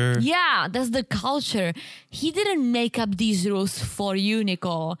 Culture? Yeah, that's the culture. He didn't make up these rules for you,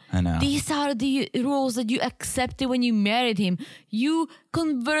 Nicole. I know. These are the rules that you accepted when you married him. You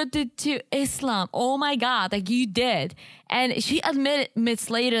converted to Islam. Oh my God, like you did. And she admits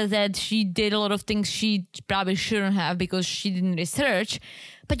later that she did a lot of things she probably shouldn't have because she didn't research.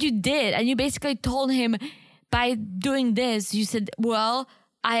 But you did. And you basically told him by doing this, you said, well,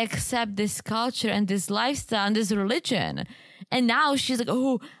 I accept this culture and this lifestyle and this religion. And now she's like,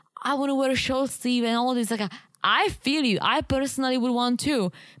 oh, I want to wear a short sleeve and all this. Like, I feel you. I personally would want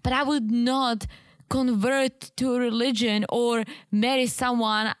to, but I would not convert to a religion or marry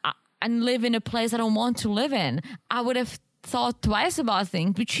someone and live in a place I don't want to live in. I would have thought twice about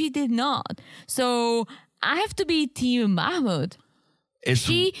things, but she did not. So I have to be Team Mahmoud.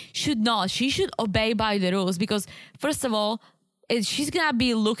 She should not. She should obey by the rules because, first of all, she's gonna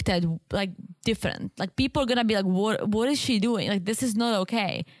be looked at like different. Like people are gonna be like, what is she doing? Like this is not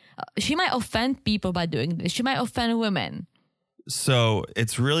okay. She might offend people by doing this. She might offend women. So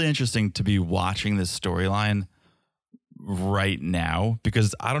it's really interesting to be watching this storyline right now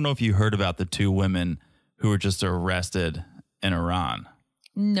because I don't know if you heard about the 2 women who were just arrested in Iran.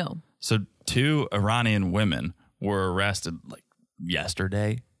 No. So 2 Iranian women were arrested like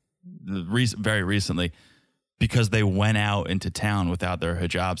yesterday, very recently, because they went out into town without their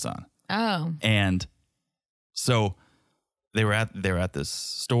hijabs on. Oh. And so they were at this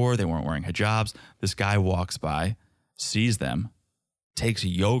store. They weren't wearing hijabs. This guy walks by, sees them, takes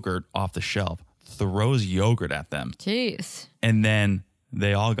yogurt off the shelf, throws yogurt at them. Jeez. And then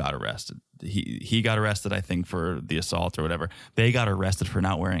they all got arrested. He got arrested, I think, for the assault or whatever. They got arrested for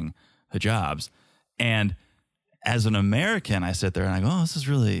not wearing hijabs. And as an American, I sit there and I go, oh,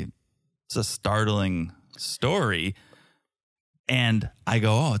 it's a startling story. And I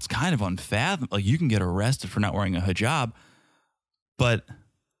go, oh, it's kind of unfathomable. Like you can get arrested for not wearing a hijab. But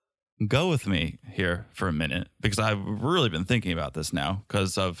go with me here for a minute because I've really been thinking about this now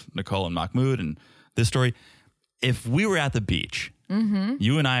because of Nicole and Mahmoud and this story. If we were at the beach,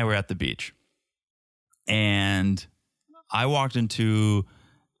 you and I were at the beach, and I walked into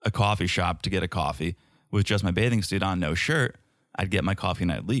a coffee shop to get a coffee with just my bathing suit on, no shirt, I'd get my coffee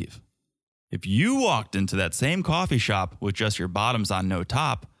and I'd leave. If you walked into that same coffee shop with just your bottoms on, no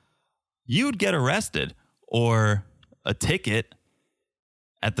top, you'd get arrested or a ticket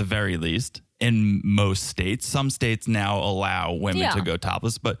at the very least in most states. Some states now allow women to go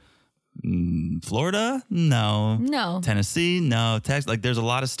topless, but Florida, no. No. Tennessee, no. Texas, like there's a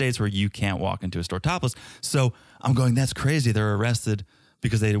lot of states where you can't walk into a store topless. So I'm going, that's crazy. They're arrested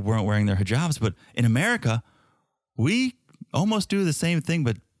because they weren't wearing their hijabs. But in America, we almost do the same thing,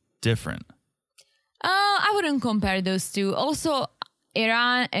 but different. I wouldn't compare those two. Also,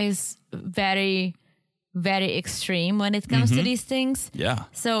 Iran is very, very extreme when it comes to these things. Yeah.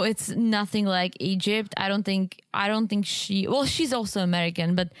 So it's nothing like Egypt. I don't think she's also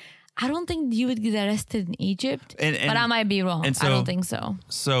American, but I don't think you would get arrested in Egypt. But I might be wrong. So, I don't think so.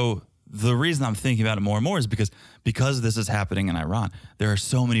 So the reason I'm thinking about it more and more is because this is happening in Iran. There are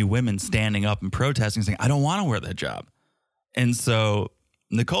so many women standing up and protesting, saying, I don't want to wear the hijab. And so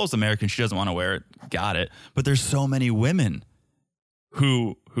Nicole's American. She doesn't want to wear it. Got it. But there's so many women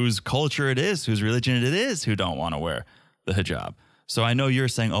whose culture it is, whose religion it is, who don't want to wear the hijab. So I know you're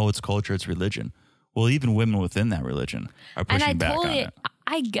saying, oh, it's culture, it's religion. Well, even women within that religion are pushing back on it.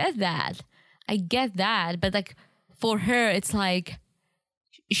 I get that. But like for her, it's like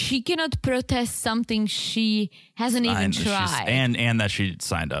she cannot protest something she hasn't even tried. And that she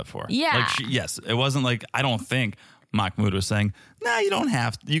signed up for. Yeah. Yes, it wasn't like, I don't think Mahmoud was saying, nah, you don't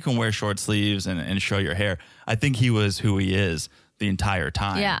have to. You can wear short sleeves and show your hair. I think he was who he is the entire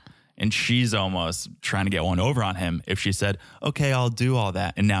time. Yeah. And she's almost trying to get one over on him if she said, okay, I'll do all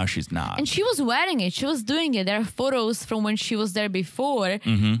that. And now she's not. And she was wearing it. She was doing it. There are photos from when she was there before.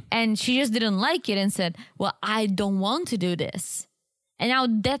 And she just didn't like it and said, well, I don't want to do this. And now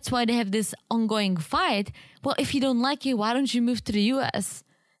that's why they have this ongoing fight. Well, if you don't like it, why don't you move to the US?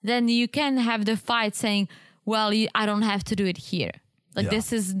 Then you can have the fight saying, well, I don't have to do it here.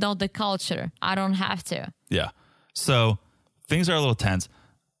 This is not the culture. I don't have to. Yeah. So things are a little tense.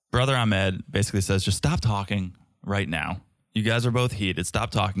 Brother Ahmed basically says, just stop talking right now. You guys are both heated. Stop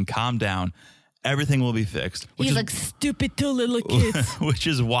talking. Calm down. Everything will be fixed. He's like, stupid two little kids. Which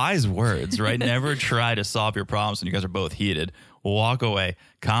is wise words, right? Never try to solve your problems when you guys are both heated. Walk away.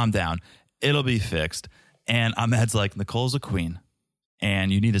 Calm down. It'll be fixed. And Ahmed's like, Nicole's a queen.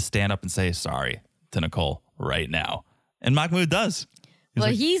 And you need to stand up and say sorry to Nicole right now. And Mahmoud does.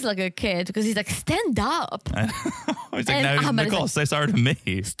 He's like a kid because he's like, stand up. He's like, now Nicole, say sorry to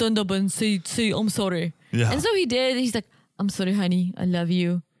me. Stand up and say I'm sorry. Yeah. And so he did. He's like, I'm sorry, honey. I love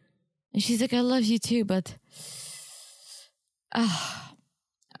you. And she's like, I love you too, but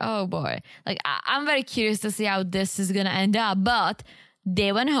oh boy. Like, I'm very curious to see how this is going to end up. But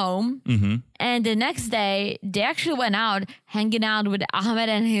they went home. And the next day, they actually went out, hanging out with Ahmed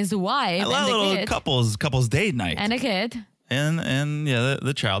and his wife. A little couples date night. And a kid. And yeah,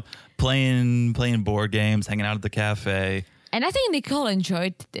 the child playing board games, hanging out at the cafe. And I think Nicole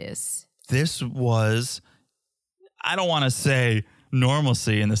enjoyed this. This was, I don't want to say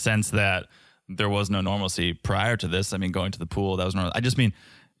normalcy in the sense that there was no normalcy prior to this. I mean, going to the pool, that was normal. I just mean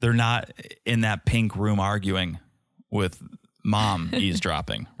they're not in that pink room arguing with mom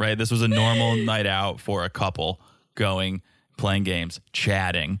eavesdropping, right? This was a normal night out for a couple going, playing games,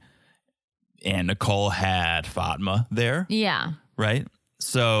 chatting. And Nicole had Fatma there. Yeah. Right?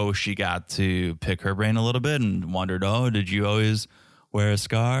 So she got to pick her brain a little bit and wondered, oh, did you always wear a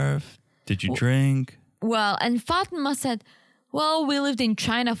scarf? Did you drink? Well, and Fatma said, well, we lived in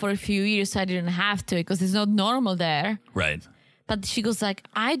China for a few years, so I didn't have to because it's not normal there. Right. But she goes like,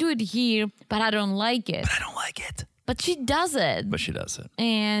 I do it here, but I don't like it. But I don't like it. But she does it. But she does it.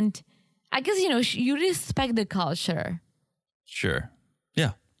 And I guess, you respect the culture. Sure.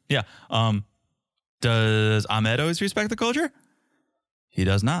 Yeah. Yeah. Does Ahmed always respect the culture? He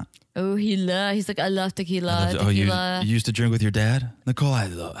does not. Oh, he's like, I love tequila. You used to drink with your dad? Nicole, I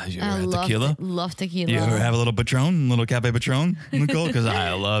love tequila. Love tequila. You ever have a little Patron, little Cafe Patron, Nicole? Because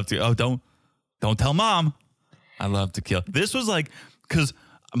I love to. Oh, don't tell mom. I love tequila. This was like, because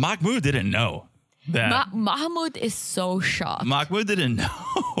Mahmoud didn't know that. Mahmoud is so shocked. Mahmoud didn't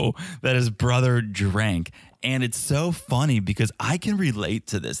know that his brother drank. And it's so funny because I can relate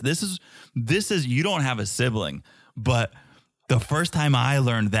to this. This is you don't have a sibling, but the first time I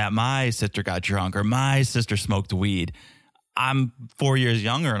learned that my sister got drunk or my sister smoked weed, I'm 4 years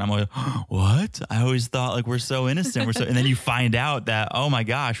younger and I'm like, what? I always thought like we're so innocent. And then you find out that, oh my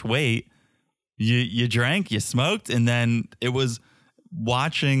gosh, wait, you drank, you smoked. And then it was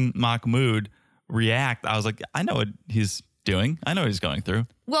watching Mahmoud react. I was like, I know what he's doing. I know what he's going through.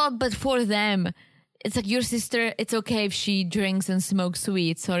 Well, but for them, it's like your sister, it's okay if she drinks and smokes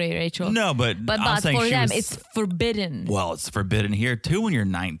weed. Sorry, Rachel. No, but for them, it's forbidden. Well, it's forbidden here too when you're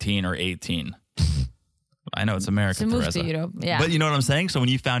 19 or 18. I know it's America, so move Teresa. to Europe, yeah. But you know what I'm saying? So when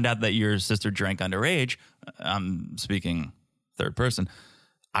you found out that your sister drank underage, I'm speaking third person,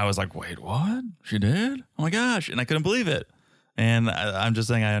 I was like, wait, what? She did? Oh my gosh. And I couldn't believe it. And I'm just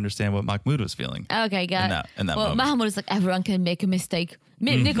saying I understand what Mahmoud was feeling. Okay, got it. In that well, moment. Mahmoud is like, everyone can make a mistake.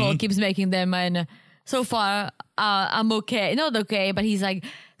 Nicole keeps making them, and so far, I'm okay. Not okay, but he's like,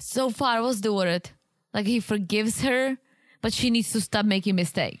 so far, what's the word? Like, he forgives her, but she needs to stop making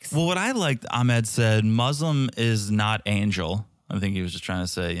mistakes. Well, what I liked, Ahmed said, Muslim is not angel. I think he was just trying to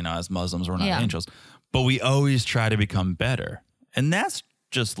say, as Muslims, we're not angels. But we always try to become better. And that's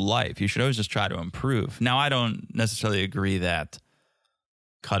just life. You should always just try to improve. Now, I don't necessarily agree that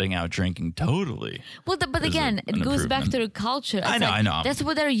cutting out drinking totally. Well, but again, it goes back to the culture. I know. That's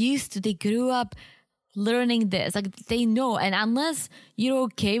what they're used to. They grew up learning this. Like, they know. And unless you're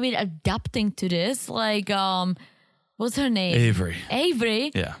okay with adapting to this, like, what's her name?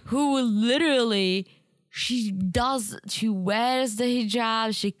 Avery. Yeah. Who will literally, she wears the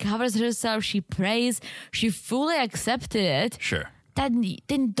hijab, she covers herself, she prays, she fully accepted it. Sure.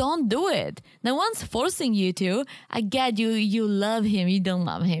 Then don't do it. No one's forcing you to. I get you love him, you don't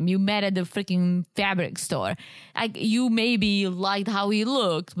love him. You met at the freaking fabric store. Like, you maybe liked how he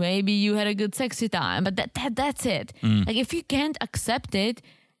looked. Maybe you had a good sexy time. But that's it. Like, if you can't accept it,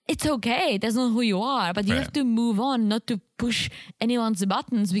 it's okay. That's not who you are. But you have to move on, not to push anyone's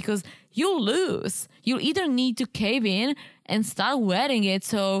buttons, because you'll lose. You'll either need to cave in and start wearing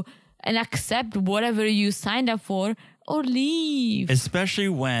it and accept whatever you signed up for, or leave. Especially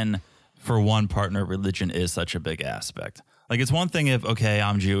when, for one partner, religion is such a big aspect. Like, it's one thing if, okay,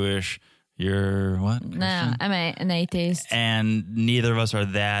 I'm Jewish, you're what? Christian? No, I'm an atheist. And neither of us are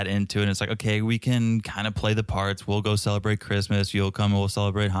that into it. And it's like, okay, we can kind of play the parts. We'll go celebrate Christmas. You'll come and we'll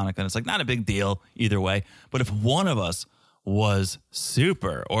celebrate Hanukkah. And it's like, not a big deal either way. But if one of us was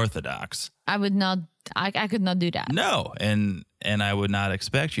super Orthodox, I could not do that. No, and I would not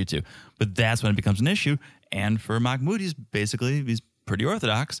expect you to. But that's when it becomes an issue. And for Mahmoud, he's pretty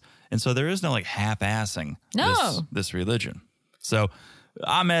Orthodox. And so there is no like half-assing this religion. So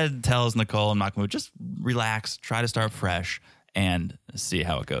Ahmed tells Nicole and Mahmoud, just relax, try to start fresh and see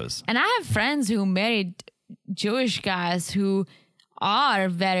how it goes. And I have friends who married Jewish guys who are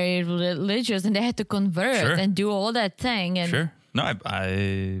very religious and they had to convert and do all that thing. And sure. No,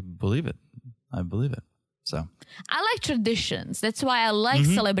 I believe it. I believe it. So I like traditions. That's why I like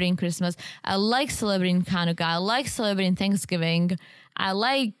celebrating Christmas. I like celebrating Hanukkah. I like celebrating Thanksgiving. I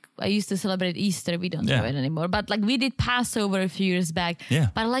used to celebrate Easter. We don't do it anymore. But like, we did Passover a few years back. Yeah.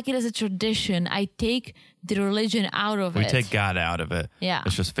 But I like it as a tradition. I take the religion out of it. We take God out of it. Yeah.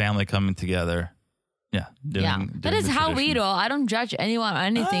 It's just family coming together. Yeah. That is how we roll. I don't judge anyone or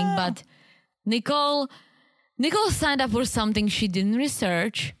anything. But Nicole signed up for something she didn't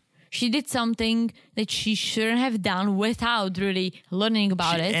research. she did something that she shouldn't have done without really learning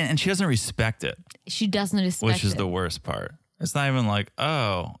about it. And she doesn't respect it. She doesn't respect it. Which is the worst part. It's not even like,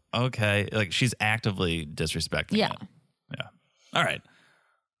 oh, okay. Like, she's actively disrespecting it. Yeah. All right.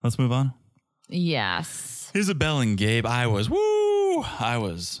 Let's move on. Yes. Isabel and Gabe, I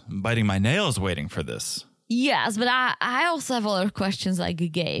was biting my nails waiting for this. Yes, but I also have a lot of questions like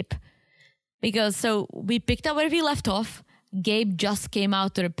Gabe. Because so we picked up where we left off. Gabe just came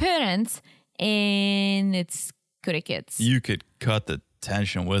out to the parents and it's crickets. You could cut the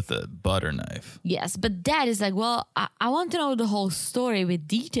tension with a butter knife. Yes, but Dad is like, well, I want to know the whole story with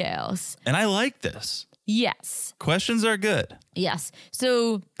details. And I like this. Yes. Questions are good. Yes.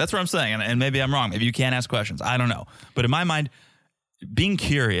 So that's what I'm saying. And maybe I'm wrong. Maybe you can't ask questions. I don't know. But in my mind, being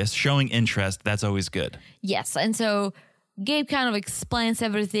curious, showing interest, that's always good. Yes. And so Gabe kind of explains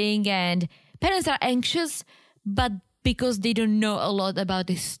everything and parents are anxious, but because they don't know a lot about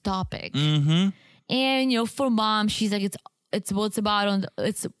this topic. Mm-hmm. And, you know, for mom, she's like, it's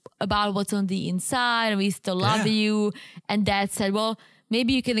about what's on the inside and we still love you. And Dad said, well,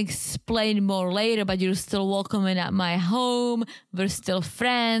 maybe you can explain more later, but you're still welcome in at my home. We're still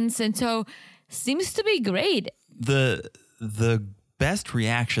friends. And so seems to be great. The best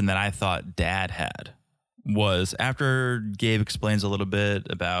reaction that I thought Dad had was after Gabe explains a little bit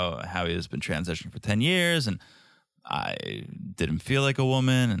about how he has been transitioning for 10 years and I didn't feel like a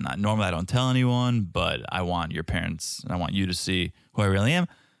woman and normally I don't tell anyone, but I want your parents and I want you to see who I really am.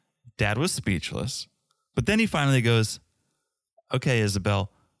 Dad was speechless, but then he finally goes, okay,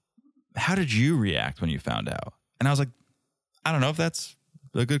 Isabel, how did you react when you found out? And I was like, I don't know if that's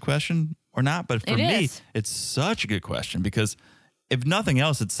a good question or not, but for me, it's such a good question because if nothing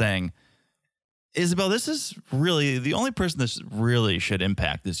else, it's saying, Isabel, this is really the only person this really should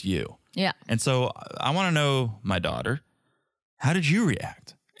impact is you. Yeah. And so I want to know, my daughter, how did you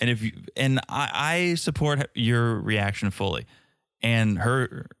react? And I support your reaction fully. And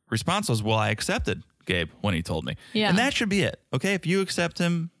her response was, well, I accepted Gabe when he told me. Yeah. And that should be it. Okay. If you accept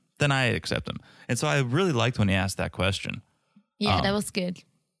him, then I accept him. And so I really liked when he asked that question. Yeah, that was good.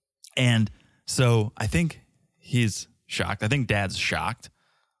 And so I think he's shocked. I think Dad's shocked,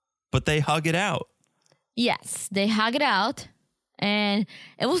 but they hug it out. Yes, they hug it out. And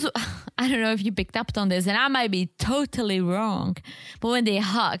it was, I don't know if you picked up on this, and I might be totally wrong, but when they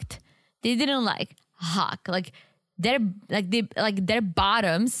hugged, they didn't like hug. Like their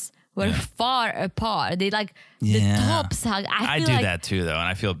bottoms were far apart. They like the tops hug. I do that too, though, and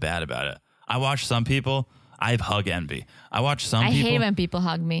I feel bad about it. I watch some people. I have hug envy. I watch some people. I hate when people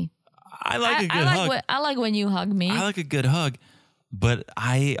hug me. I like a good hug. I like when you hug me. I like a good hug. But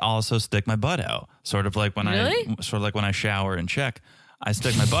I also stick my butt out, sort of like when I shower and check, I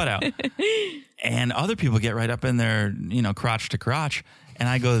stick my butt out, and other people get right up in there, crotch to crotch, and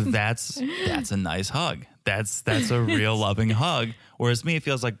I go, "That's a nice hug. That's a real loving hug." Whereas me, it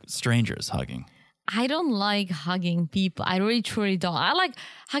feels like strangers hugging. I don't like hugging people. I really, truly don't. I like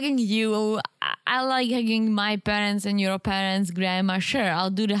hugging you. I like hugging my parents and your parents, grandma. Sure,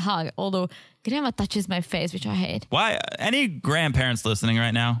 I'll do the hug. Although grandma touches my face, which I hate. Why? Any grandparents listening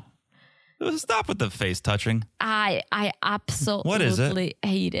right now? Stop with the face touching. I absolutely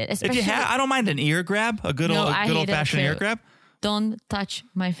hate it. Especially if you I don't mind an ear grab, a good old fashioned ear grab. Don't touch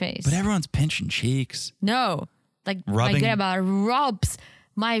my face. But everyone's pinching cheeks. No, like rubbing. My grandma rubs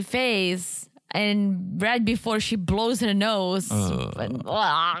my face. And right before she blows her nose. I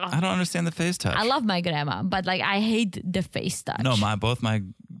don't understand the face touch. I love my grandma, but like I hate the face touch. No, both my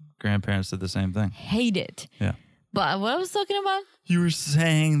grandparents did the same thing. Hate it. Yeah. But what I was talking about? You were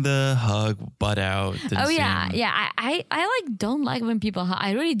saying the hug, butt out. Yeah. I like don't like when people hug.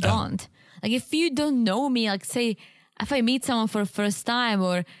 I really don't. Like if you don't know me, like say if I meet someone for the first time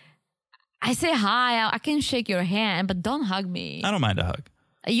or I say hi, I can shake your hand, but don't hug me. I don't mind a hug.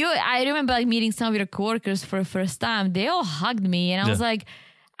 I remember like meeting some of your coworkers for the first time. They all hugged me, and I was like,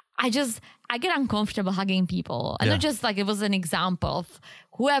 I get uncomfortable hugging people. And not just like it was an example of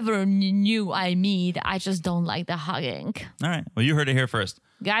whoever new I meet. I just don't like the hugging. All right. Well, you heard it here first,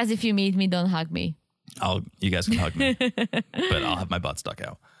 guys. If you meet me, don't hug me. You guys can hug me, but I'll have my butt stuck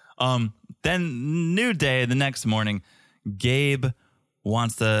out. Then new day, the next morning, Gabe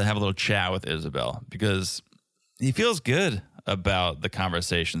wants to have a little chat with Isabel because he feels good about the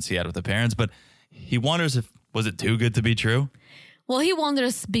conversations he had with the parents, but he wonders was it too good to be true? Well, he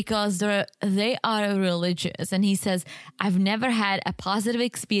wonders because they are religious, and he says, I've never had a positive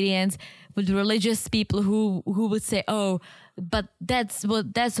experience with religious people who would say, oh, but that's what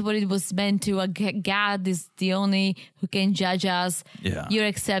it was meant to. God is the only who can judge us. Yeah. You're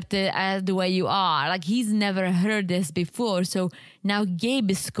accepted as the way you are. Like, he's never heard this before. So now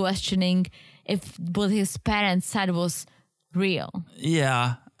Gabe is questioning if what his parents said was real.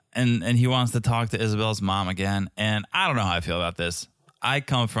 Yeah. And he wants to talk to Isabel's mom again. And I don't know how I feel about this. I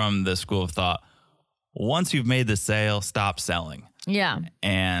come from the school of thought, once you've made the sale, stop selling. Yeah.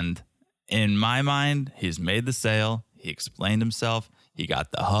 And in my mind, he's made the sale. He explained himself. He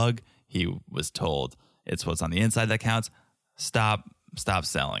got the hug. He was told it's what's on the inside that counts. Stop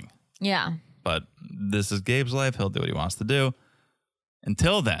selling. Yeah. But this is Gabe's life. He'll do what he wants to do.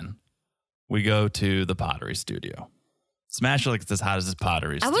 Until then, we go to the pottery studio. Smash it like it's as hot as this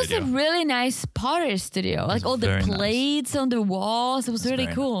pottery studio. It was a really nice pottery studio. Like all the plates on the walls. It was really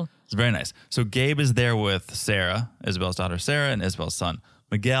cool. It's very nice. So Gabe is there with Sarah, Isabel's daughter Sarah, and Isabel's son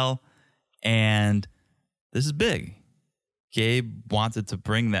Miguel. And this is big. Gabe wanted to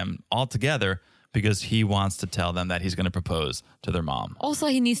bring them all together because he wants to tell them that he's going to propose to their mom. Also,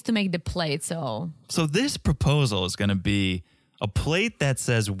 he needs to make the plate, So this proposal is going to be a plate that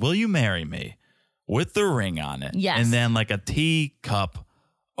says, "Will you marry me?" with the ring on it. Yes. And then like a teacup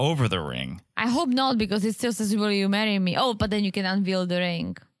over the ring. I hope not, because it still says, "Will you marry me?" Oh, but then you can unveil the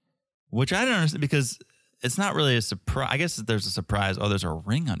ring. Which I don't understand, because it's not really a surprise. I guess there's a surprise. Oh, there's a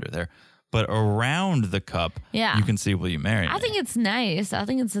ring under there. But around the cup, you can see, "Will you marry me?" I think it's nice. I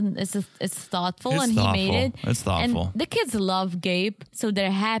think it's thoughtful, It's and thoughtful. he made it. It's thoughtful. And the kids love Gabe, so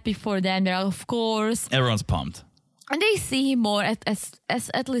they're happy for them. They're, of course. Everyone's pumped. And they see him more as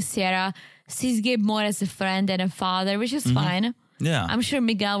at least Sarah sees Gabe more as a friend than a father, which is fine. Yeah. I'm sure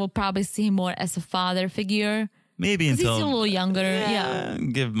Miguel will probably see him more as a father figure. Maybe He's until a little younger. Yeah.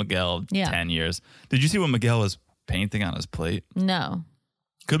 Give Miguel 10 years. Did you see what Miguel was painting on his plate? No.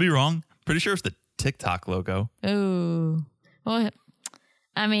 Could be wrong. Pretty sure it's the TikTok logo. Oh. Well,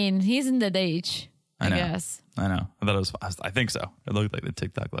 I mean, he's in that age, I know. guess. I know. I thought it was. I think so. It looked like the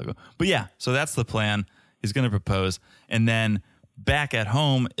TikTok logo. But yeah, so that's the plan. He's going to propose, and then back at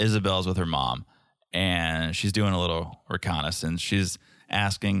home, Isabel's with her mom, and she's doing a little reconnaissance. She's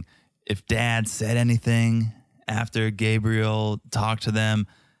asking if Dad said anything after Gabriel talked to them,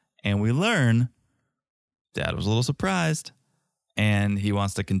 and we learn Dad was a little surprised, and he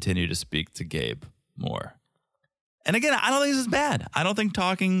wants to continue to speak to Gabe more. And again, I don't think this is bad. I don't think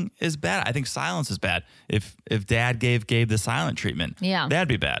talking is bad. I think silence is bad. If Dad gave Gabe the silent treatment, that'd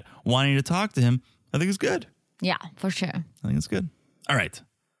be bad. Wanting to talk to him, I think it's good. Yeah, for sure. I think it's good. All right.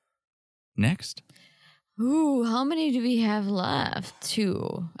 Next. Ooh, how many do we have left? 2.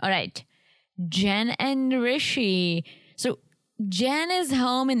 All right. Jen and Rishi. So Jen is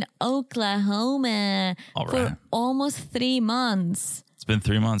home in Oklahoma for almost 3 months. It's been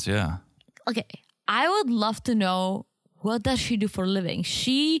 3 months, yeah. Okay. I would love to know, what does she do for a living?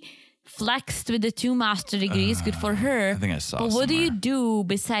 She flexed with the 2 master degrees. Good for her. I think I saw But what do somewhere. you do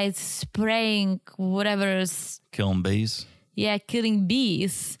besides spraying whatever's... Killing bees? Yeah, killing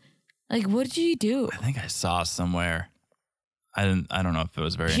bees. Like, what do you do? I think I saw somewhere. I don't know if it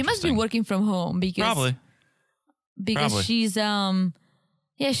was very She must be interesting. working from home because Probably. she's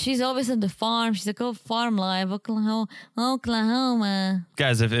she's always on the farm. She's like, "Oh, farm life, Oklahoma."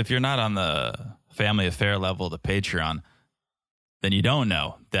 Guys, if you're not on the Family Affair level, the Patreon, then you don't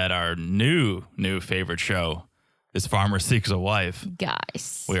know that our new favorite show is Farmer Seeks a Wife.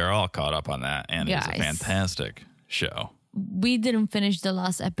 Guys, We are all caught up on that, and it's a Guys. fantastic show. we didn't finish the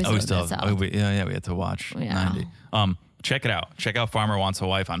last episode. We still that's out. we had to watch 90. Check it out. Check out Farmer Wants a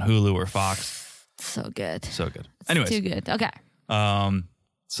Wife on Hulu or Fox. So good. So good. It's Anyways, too good. Okay.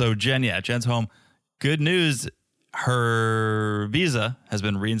 So Jen's home. Good news, her visa has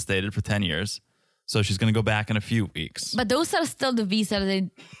been reinstated for 10 years. So she's going to go back in a few weeks. But those are still the visa.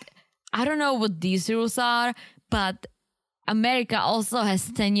 I don't know what these rules are, but America also has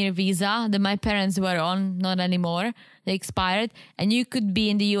 10-year visa that my parents were on, not anymore. They expired. And you could be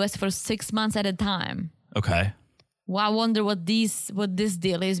in the U.S. for 6 months at a time. Okay. Well, I wonder what this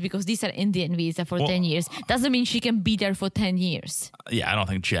deal is, because these are Indian visa for 10 years. Doesn't mean she can be there for 10 years. Yeah, I don't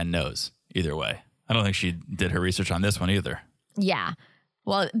think Jen knows either way. I don't think she did her research on this one either. Yeah.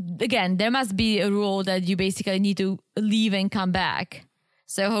 Well, again, there must be a rule that you basically need to leave and come back.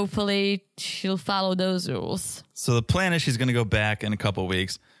 So hopefully she'll follow those rules. So the plan is she's going to go back in a couple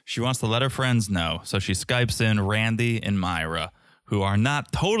weeks. She wants to let her friends know. So she Skypes in Randy and Myra, who are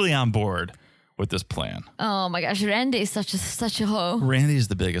not totally on board with this plan. Oh my gosh, Randy is such a hoe. Randy's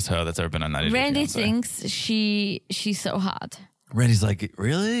the biggest hoe that's ever been on 90 Day Randy Fiancé. thinks she's so hot. Randy's like,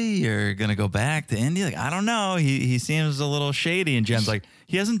 really? You're going to go back to India? Like, I don't know. He seems a little shady. And Jen's like,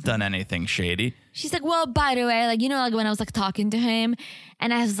 he hasn't done anything shady. She's like, well, by the way, like, you know, like when I was like talking to him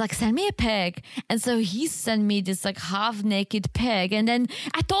and I was like, send me a pic. And so he sent me this like half naked pic. And then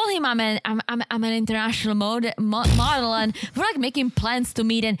I told him I'm an international model and we're like making plans to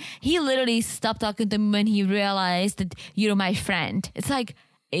meet. And he literally stopped talking to me when he realized that you're my friend. It's like,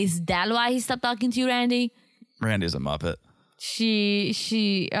 is that why he stopped talking to you, Randy? Randy's a Muppet.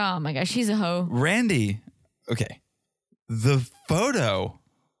 She, oh my gosh, she's a hoe. Randy, okay. The photo,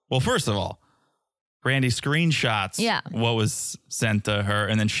 well, first of all, Randy screenshots what was sent to her,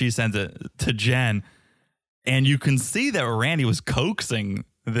 and then she sent it to Jen. And you can see that Randy was coaxing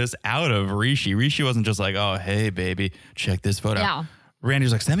this out of Rishi. Rishi wasn't just like, oh, hey, baby, check this photo. Yeah. Randy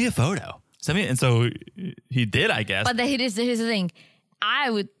was like, send me a photo. Send me. And so he did, I guess. But here's the thing. I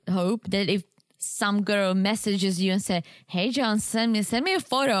would hope that if some girl messages you and say, hey, John, send me a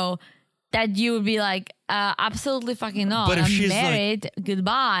photo, that you would be like, absolutely fucking not. But if I'm she's married,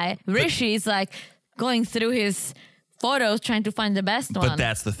 goodbye. Rishi is like going through his photos trying to find the best one. But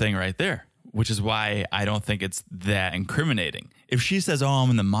that's the thing right there, which is why I don't think it's that incriminating. If she says, oh, I'm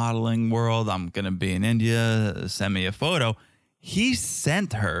in the modeling world, I'm going to be in India, send me a photo. He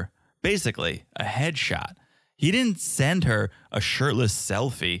sent her basically a headshot. He didn't send her a shirtless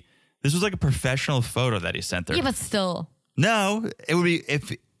selfie. This was like a professional photo that he sent her. Yeah, but still. No, it would be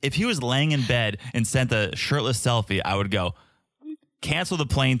if he was laying in bed and sent a shirtless selfie, I would go, cancel the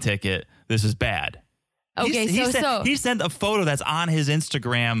plane ticket. This is bad. Okay, he sent a photo that's on his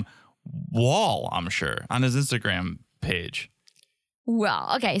Instagram wall, I'm sure, on his Instagram page.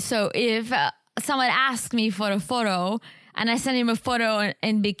 Well, okay, so if someone asked me for a photo and I sent him a photo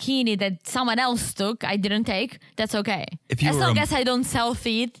in bikini that someone else took, I didn't take, that's okay. As long as I don't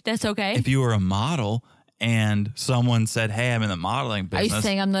selfie it, that's okay. If you were a model and someone said, hey, I'm in the modeling business. Are you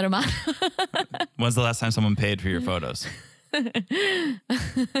saying I'm not a model? When's the last time someone paid for your photos?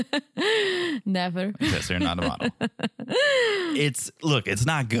 Never. Okay, so you're not a model. It's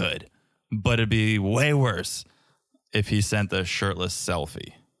not good, but it'd be way worse if he sent a shirtless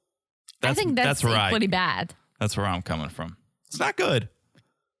selfie. I think that's pretty bad. That's where I'm coming from. It's not good.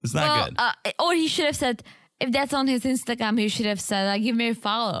 It's not good. Or he should have said, if that's on his Instagram, he should have said, give me a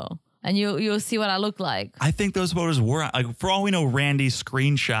follow and you'll see what I look like. I think those photos were, like, for all we know, Randy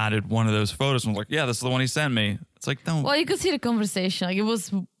screenshotted one of those photos and was like, yeah, this is the one he sent me. It's like, don't. Well, you could see the conversation. Like, it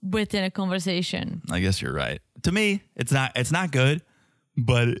was within a conversation. I guess you're right. To me, it's not good,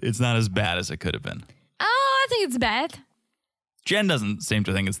 but it's not as bad as it could have been. Oh, I think it's bad. Jen doesn't seem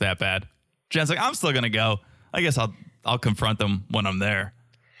to think it's that bad. Jen's like, I'm still going to go. I guess I'll confront them when I'm there.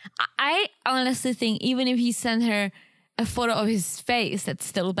 I honestly think even if he sent her a photo of his face, that's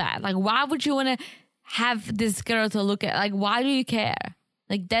still bad. Like, why would you want to have this girl to look at? Like, why do you care?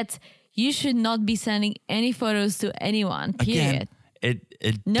 Like, you should not be sending any photos to anyone, period. Again,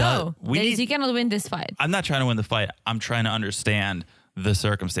 you cannot win this fight. I'm not trying to win the fight. I'm trying to understand the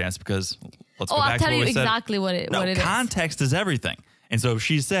circumstance because let's go back to what we said. I'll tell you exactly what it is. Context is everything. And so if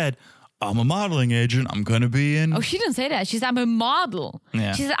she said, I'm a modeling agent, I'm going to be in... Oh, she didn't say that. She said, I'm a model.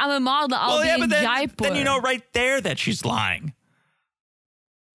 Yeah. She said, I'm a model, I'll be in Jaipur. Then you know right there that she's lying.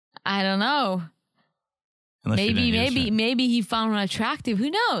 I don't know. Maybe he found her attractive. Who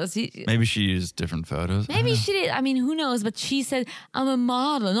knows? Maybe she used different photos. Maybe she did. I mean, who knows? But she said, I'm a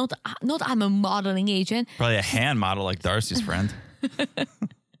model, not I'm a modeling agent. Probably a hand model like Darcy's friend.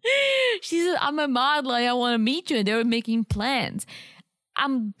 She said, I'm a model. I want to meet you. And they were making plans.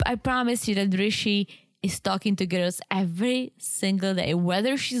 I promise you that Rishi is talking to girls every single day,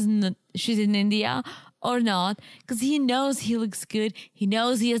 whether she's in India or not, because he knows he looks good. He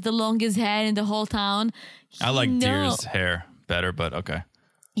knows he has the longest hair in the whole town. I like Deer's hair better, but okay.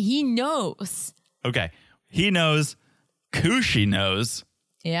 He knows. Okay. He knows. Kushi knows.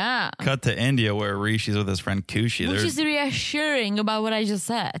 Yeah. Cut to India where Rishi's with his friend Kushi. Which is reassuring about what I just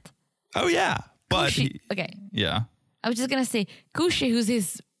said. Oh, yeah. But okay. Yeah. I was just going to say, Kushi, who's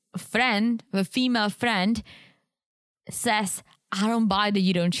his friend, a female friend, says, I don't buy that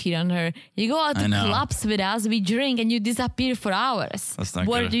you don't cheat on her. You go out to clubs with us, we drink, and you disappear for hours. That's not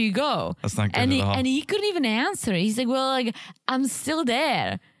Where good. do you go? That's not good at all. And he couldn't even answer. He's like, well, like, I'm still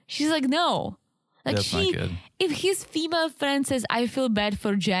there. She's like, no. Like, that's not good. If his female friend says, I feel bad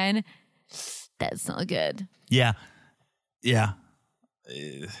for Jen, that's not good. Yeah. Yeah.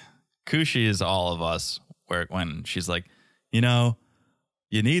 Kushi is all of us. When she's like, you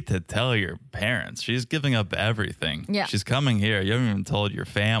need to tell your parents. She's giving up everything. Yeah. She's coming here. You haven't even told your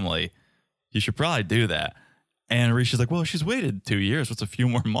family. You should probably do that. And Rishi's like, well, she's waited 2 years. What's a few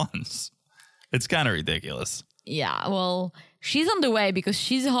more months? It's kind of ridiculous. Yeah, well, she's on the way because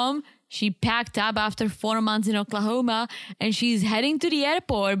she's home. She packed up after 4 months in Oklahoma and she's heading to the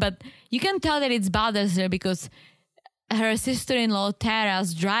airport. But you can tell that it bothers her because her sister-in-law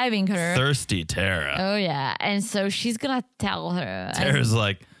Tara's driving her. Thirsty Tara. Oh, yeah. And so she's going to tell her. Tara's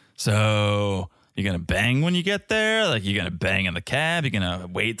like, so you're going to bang when you get there? Like, you're going to bang in the cab? You're going to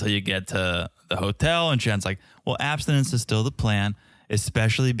wait till you get to the hotel? And Jen's like, well, abstinence is still the plan,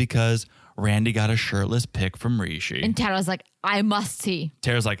 especially because Randy got a shirtless pic from Rishi. And Tara's like, I must see.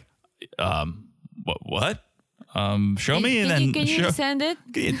 Tara's like, what? Show me and then can you send it?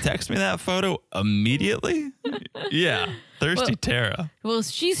 Can you text me that photo immediately? Yeah. Thirsty Tara. Well,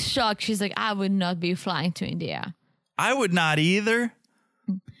 she's shocked. She's like, I would not be flying to India. I would not either.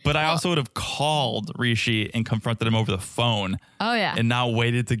 But I also would have called Rishi and confronted him over the phone. Oh, yeah. And not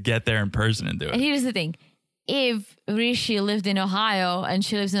waited to get there in person and do it. And here's the thing. If Rishi lived in Ohio and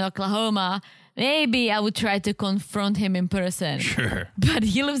she lives in Oklahoma, maybe I would try to confront him in person. Sure. But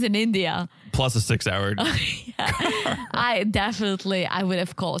he lives in India. Plus a 6-hour Yeah. I would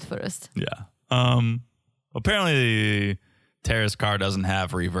have called first. Yeah. Apparently Tara's car doesn't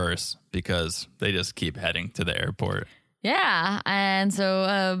have reverse because they just keep heading to the airport. Yeah. And so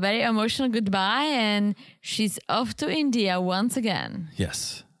a very emotional goodbye. And she's off to India once again.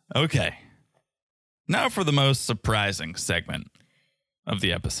 Yes. Okay. Now for the most surprising segment of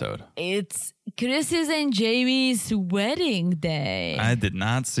the episode. It's Chris's and Jamie's wedding day. I did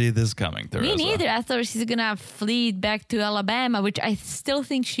not see this coming, Teresa. Me neither. I thought she's going to flee back to Alabama, which I still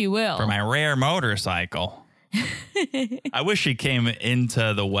think she will. For my rare motorcycle. I wish she came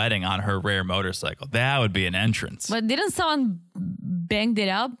into the wedding on her rare motorcycle. That would be an entrance. But didn't someone banged it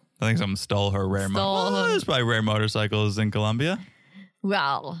up? I think someone stole her rare motorcycle. There's probably rare motorcycles in Colombia.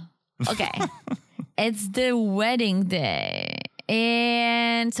 Well, okay. It's the wedding day.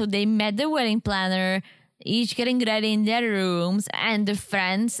 And so they met the wedding planner, each getting ready in their rooms. And the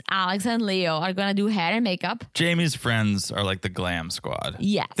friends, Alex and Leo, are going to do hair and makeup. Jamie's friends are like the glam squad.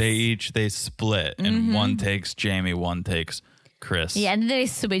 Yes. They split. And one takes Jamie, one takes Chris. Yeah, and they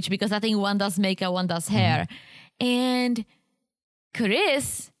switch because I think one does makeup, one does hair. And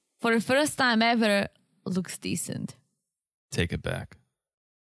Chris, for the first time ever, looks decent. Take it back.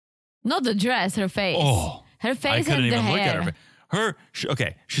 Not the dress, her face. Oh, her face I couldn't and the even hair. look at her.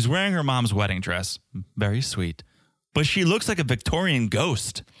 Okay, she's wearing her mom's wedding dress. Very sweet. But she looks like a Victorian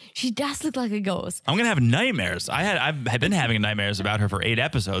ghost. She does look like a ghost. I'm going to have nightmares. I've been having nightmares about her for 8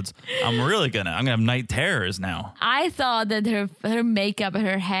 episodes. I'm going to have night terrors now. I thought that her makeup and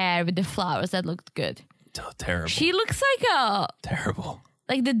her hair with the flowers, that looked good. Oh, terrible. She looks terrible.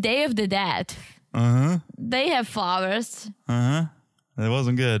 Like the Day of the Dead. Uh-huh. They have flowers. Uh-huh. It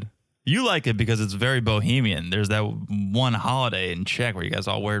wasn't good. You like it because it's very bohemian. There's that one holiday in Czech where you guys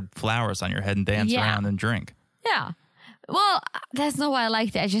all wear flowers on your head and dance around and drink. Yeah. Well, that's not why I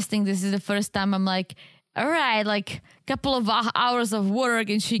liked it. I just think this is the first time I'm like, all right, like a couple of hours of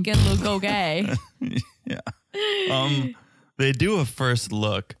work and she can look okay. Yeah. They do a first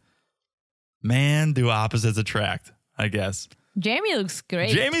look. Man, do opposites attract, I guess. Jamie looks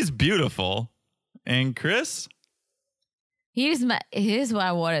great. Jamie's beautiful. And Chris? Here's what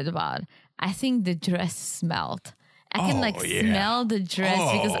I worried about. I think the dress smelled. I can smell the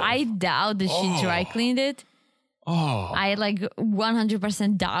dress because I doubt that she dry cleaned it. Oh. I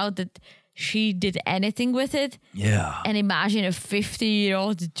 100% doubt that she did anything with it. Yeah. And imagine a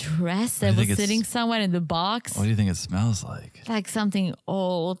 50-year-old dress that was sitting somewhere in the box. What do you think it smells like? Like something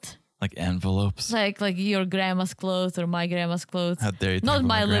old. Like envelopes? Like your grandma's clothes or my grandma's clothes. How dare you talk Not about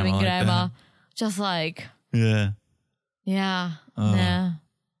my living like grandma. that? Just like... Yeah. Nah.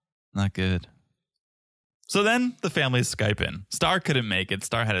 Not good. So then the families Skype in. Star couldn't make it.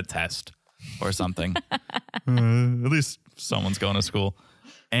 Star had a test or something. At least someone's going to school.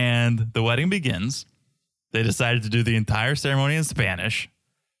 And the wedding begins. They decided to do the entire ceremony in Spanish.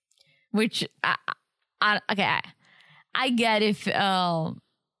 Which, I get if the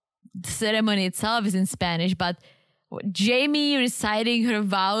ceremony itself is in Spanish, but Jamie reciting her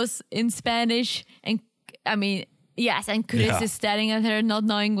vows in Spanish, and yes, and Chris is staring at her, not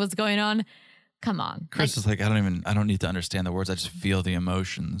knowing what's going on. Come on. Chris is like, I don't need to understand the words. I just feel the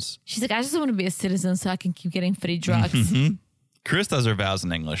emotions. She's like, I just want to be a citizen so I can keep getting free drugs. Chris does her vows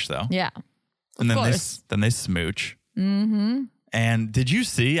in English, though. Yeah. And then they smooch. Mm-hmm. And did you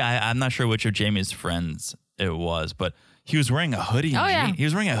see? I'm not sure which of Jamie's friends it was, but he was wearing a hoodie. He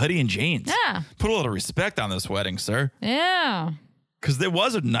was wearing a hoodie and jeans. Yeah. Put a little respect on this wedding, sir. Yeah. Because there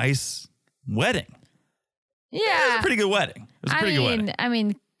was a nice wedding. Yeah. It was a pretty good wedding. It was a pretty good wedding. I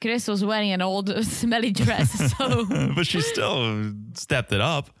mean, Chris was wearing an old smelly dress, so. But she still stepped it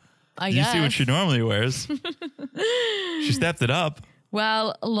up. I You guess. see what she normally wears. She stepped it up.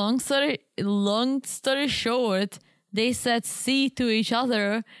 Well, long story short, they said see to each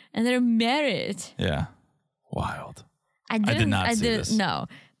other and they're married. Yeah. Wild. I did not see this. No,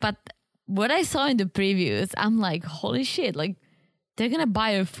 but what I saw in the previews, I'm like, holy shit! Like they're gonna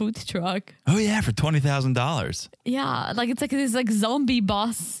buy a food truck. Oh yeah, for $20,000. Yeah, like it's like this like zombie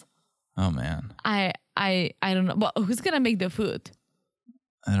bus. Oh man. I don't know. Well, who's gonna make the food?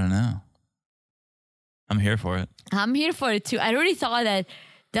 I don't know. I'm here for it. I'm here for it too. I already thought that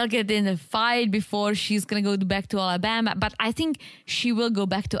they'll get in a fight before she's gonna go back to Alabama, but I think she will go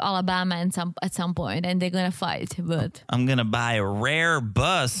back to Alabama at some point, and they're gonna fight. But I'm gonna buy a rare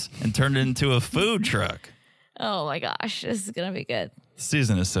bus and turn it into a food truck. oh my gosh, this is gonna be good. The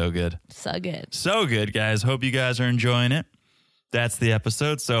season is so good. So good. So good, guys. Hope you guys are enjoying it. That's the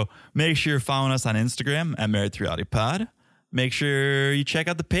episode. So make sure you're following us on Instagram at Married to Reality Pod. Make sure you check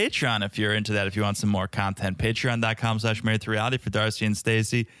out the Patreon if you're into that, if you want some more content. Patreon.com/married2reality for Darcy and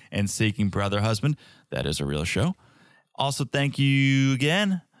Stacy and Seeking Brother Husband. That is a real show. Also, thank you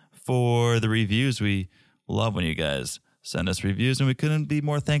again for the reviews. We love when you guys send us reviews, and we couldn't be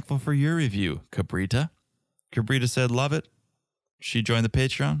more thankful for your review, Cabrita. Cabrita said, love it. She joined the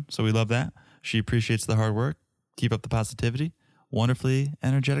Patreon, so we love that. She appreciates the hard work. Keep up the positivity. Wonderfully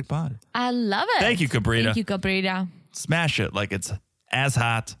energetic pod. I love it. Thank you, Cabrita. Thank you, Cabrita. Smash it like it's as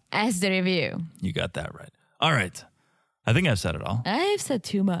hot As the review. You got that right. All right. I think I've said it all. I've said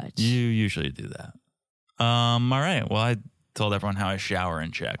too much. You usually do that. All right. Well, I told everyone how I shower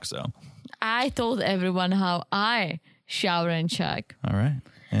and check, so. I told everyone how I shower and check. All right.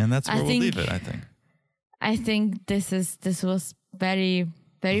 And that's where we'll leave it, I think. I think this was very,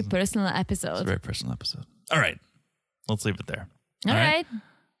 very personal episode. It's a very personal episode. All right. Let's leave it there. All right.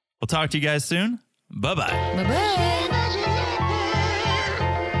 We'll talk to you guys soon. Bye-bye. Bye-bye.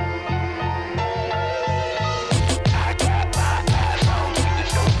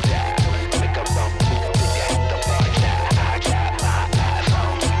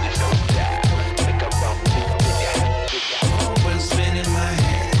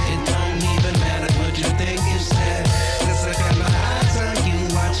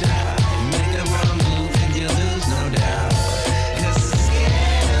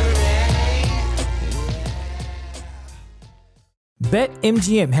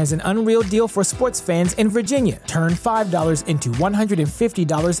 BetMGM has an unreal deal for sports fans in Virginia. Turn $5 into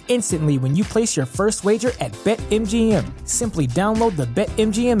 $150 instantly when you place your first wager at BetMGM. Simply download the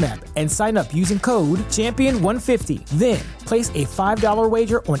BetMGM app and sign up using code Champion150. Then, place a $5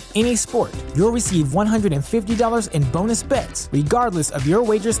 wager on any sport. You'll receive $150 in bonus bets, regardless of your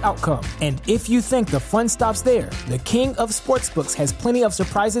wager's outcome. And if you think the fun stops there, the king of sportsbooks has plenty of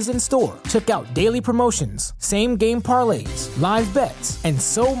surprises in store. Check out daily promotions, same-game parlays, live bets, and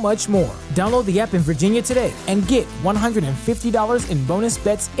so much more. Download the app in Virginia today and get $150 in bonus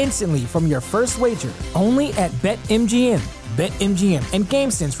bets instantly from your first wager. Only at BetMGM. BetMGM and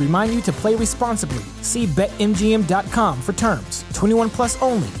GameSense remind you to play responsibly. See BetMGM.com for terms. 21 plus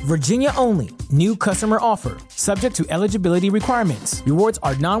only. Virginia only. New customer offer. Subject to eligibility requirements. Rewards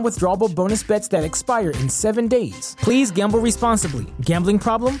are non-withdrawable bonus bets that expire in 7 days. Please gamble responsibly. Gambling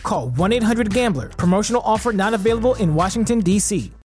problem? Call 1-800-GAMBLER. Promotional offer not available in Washington, D.C.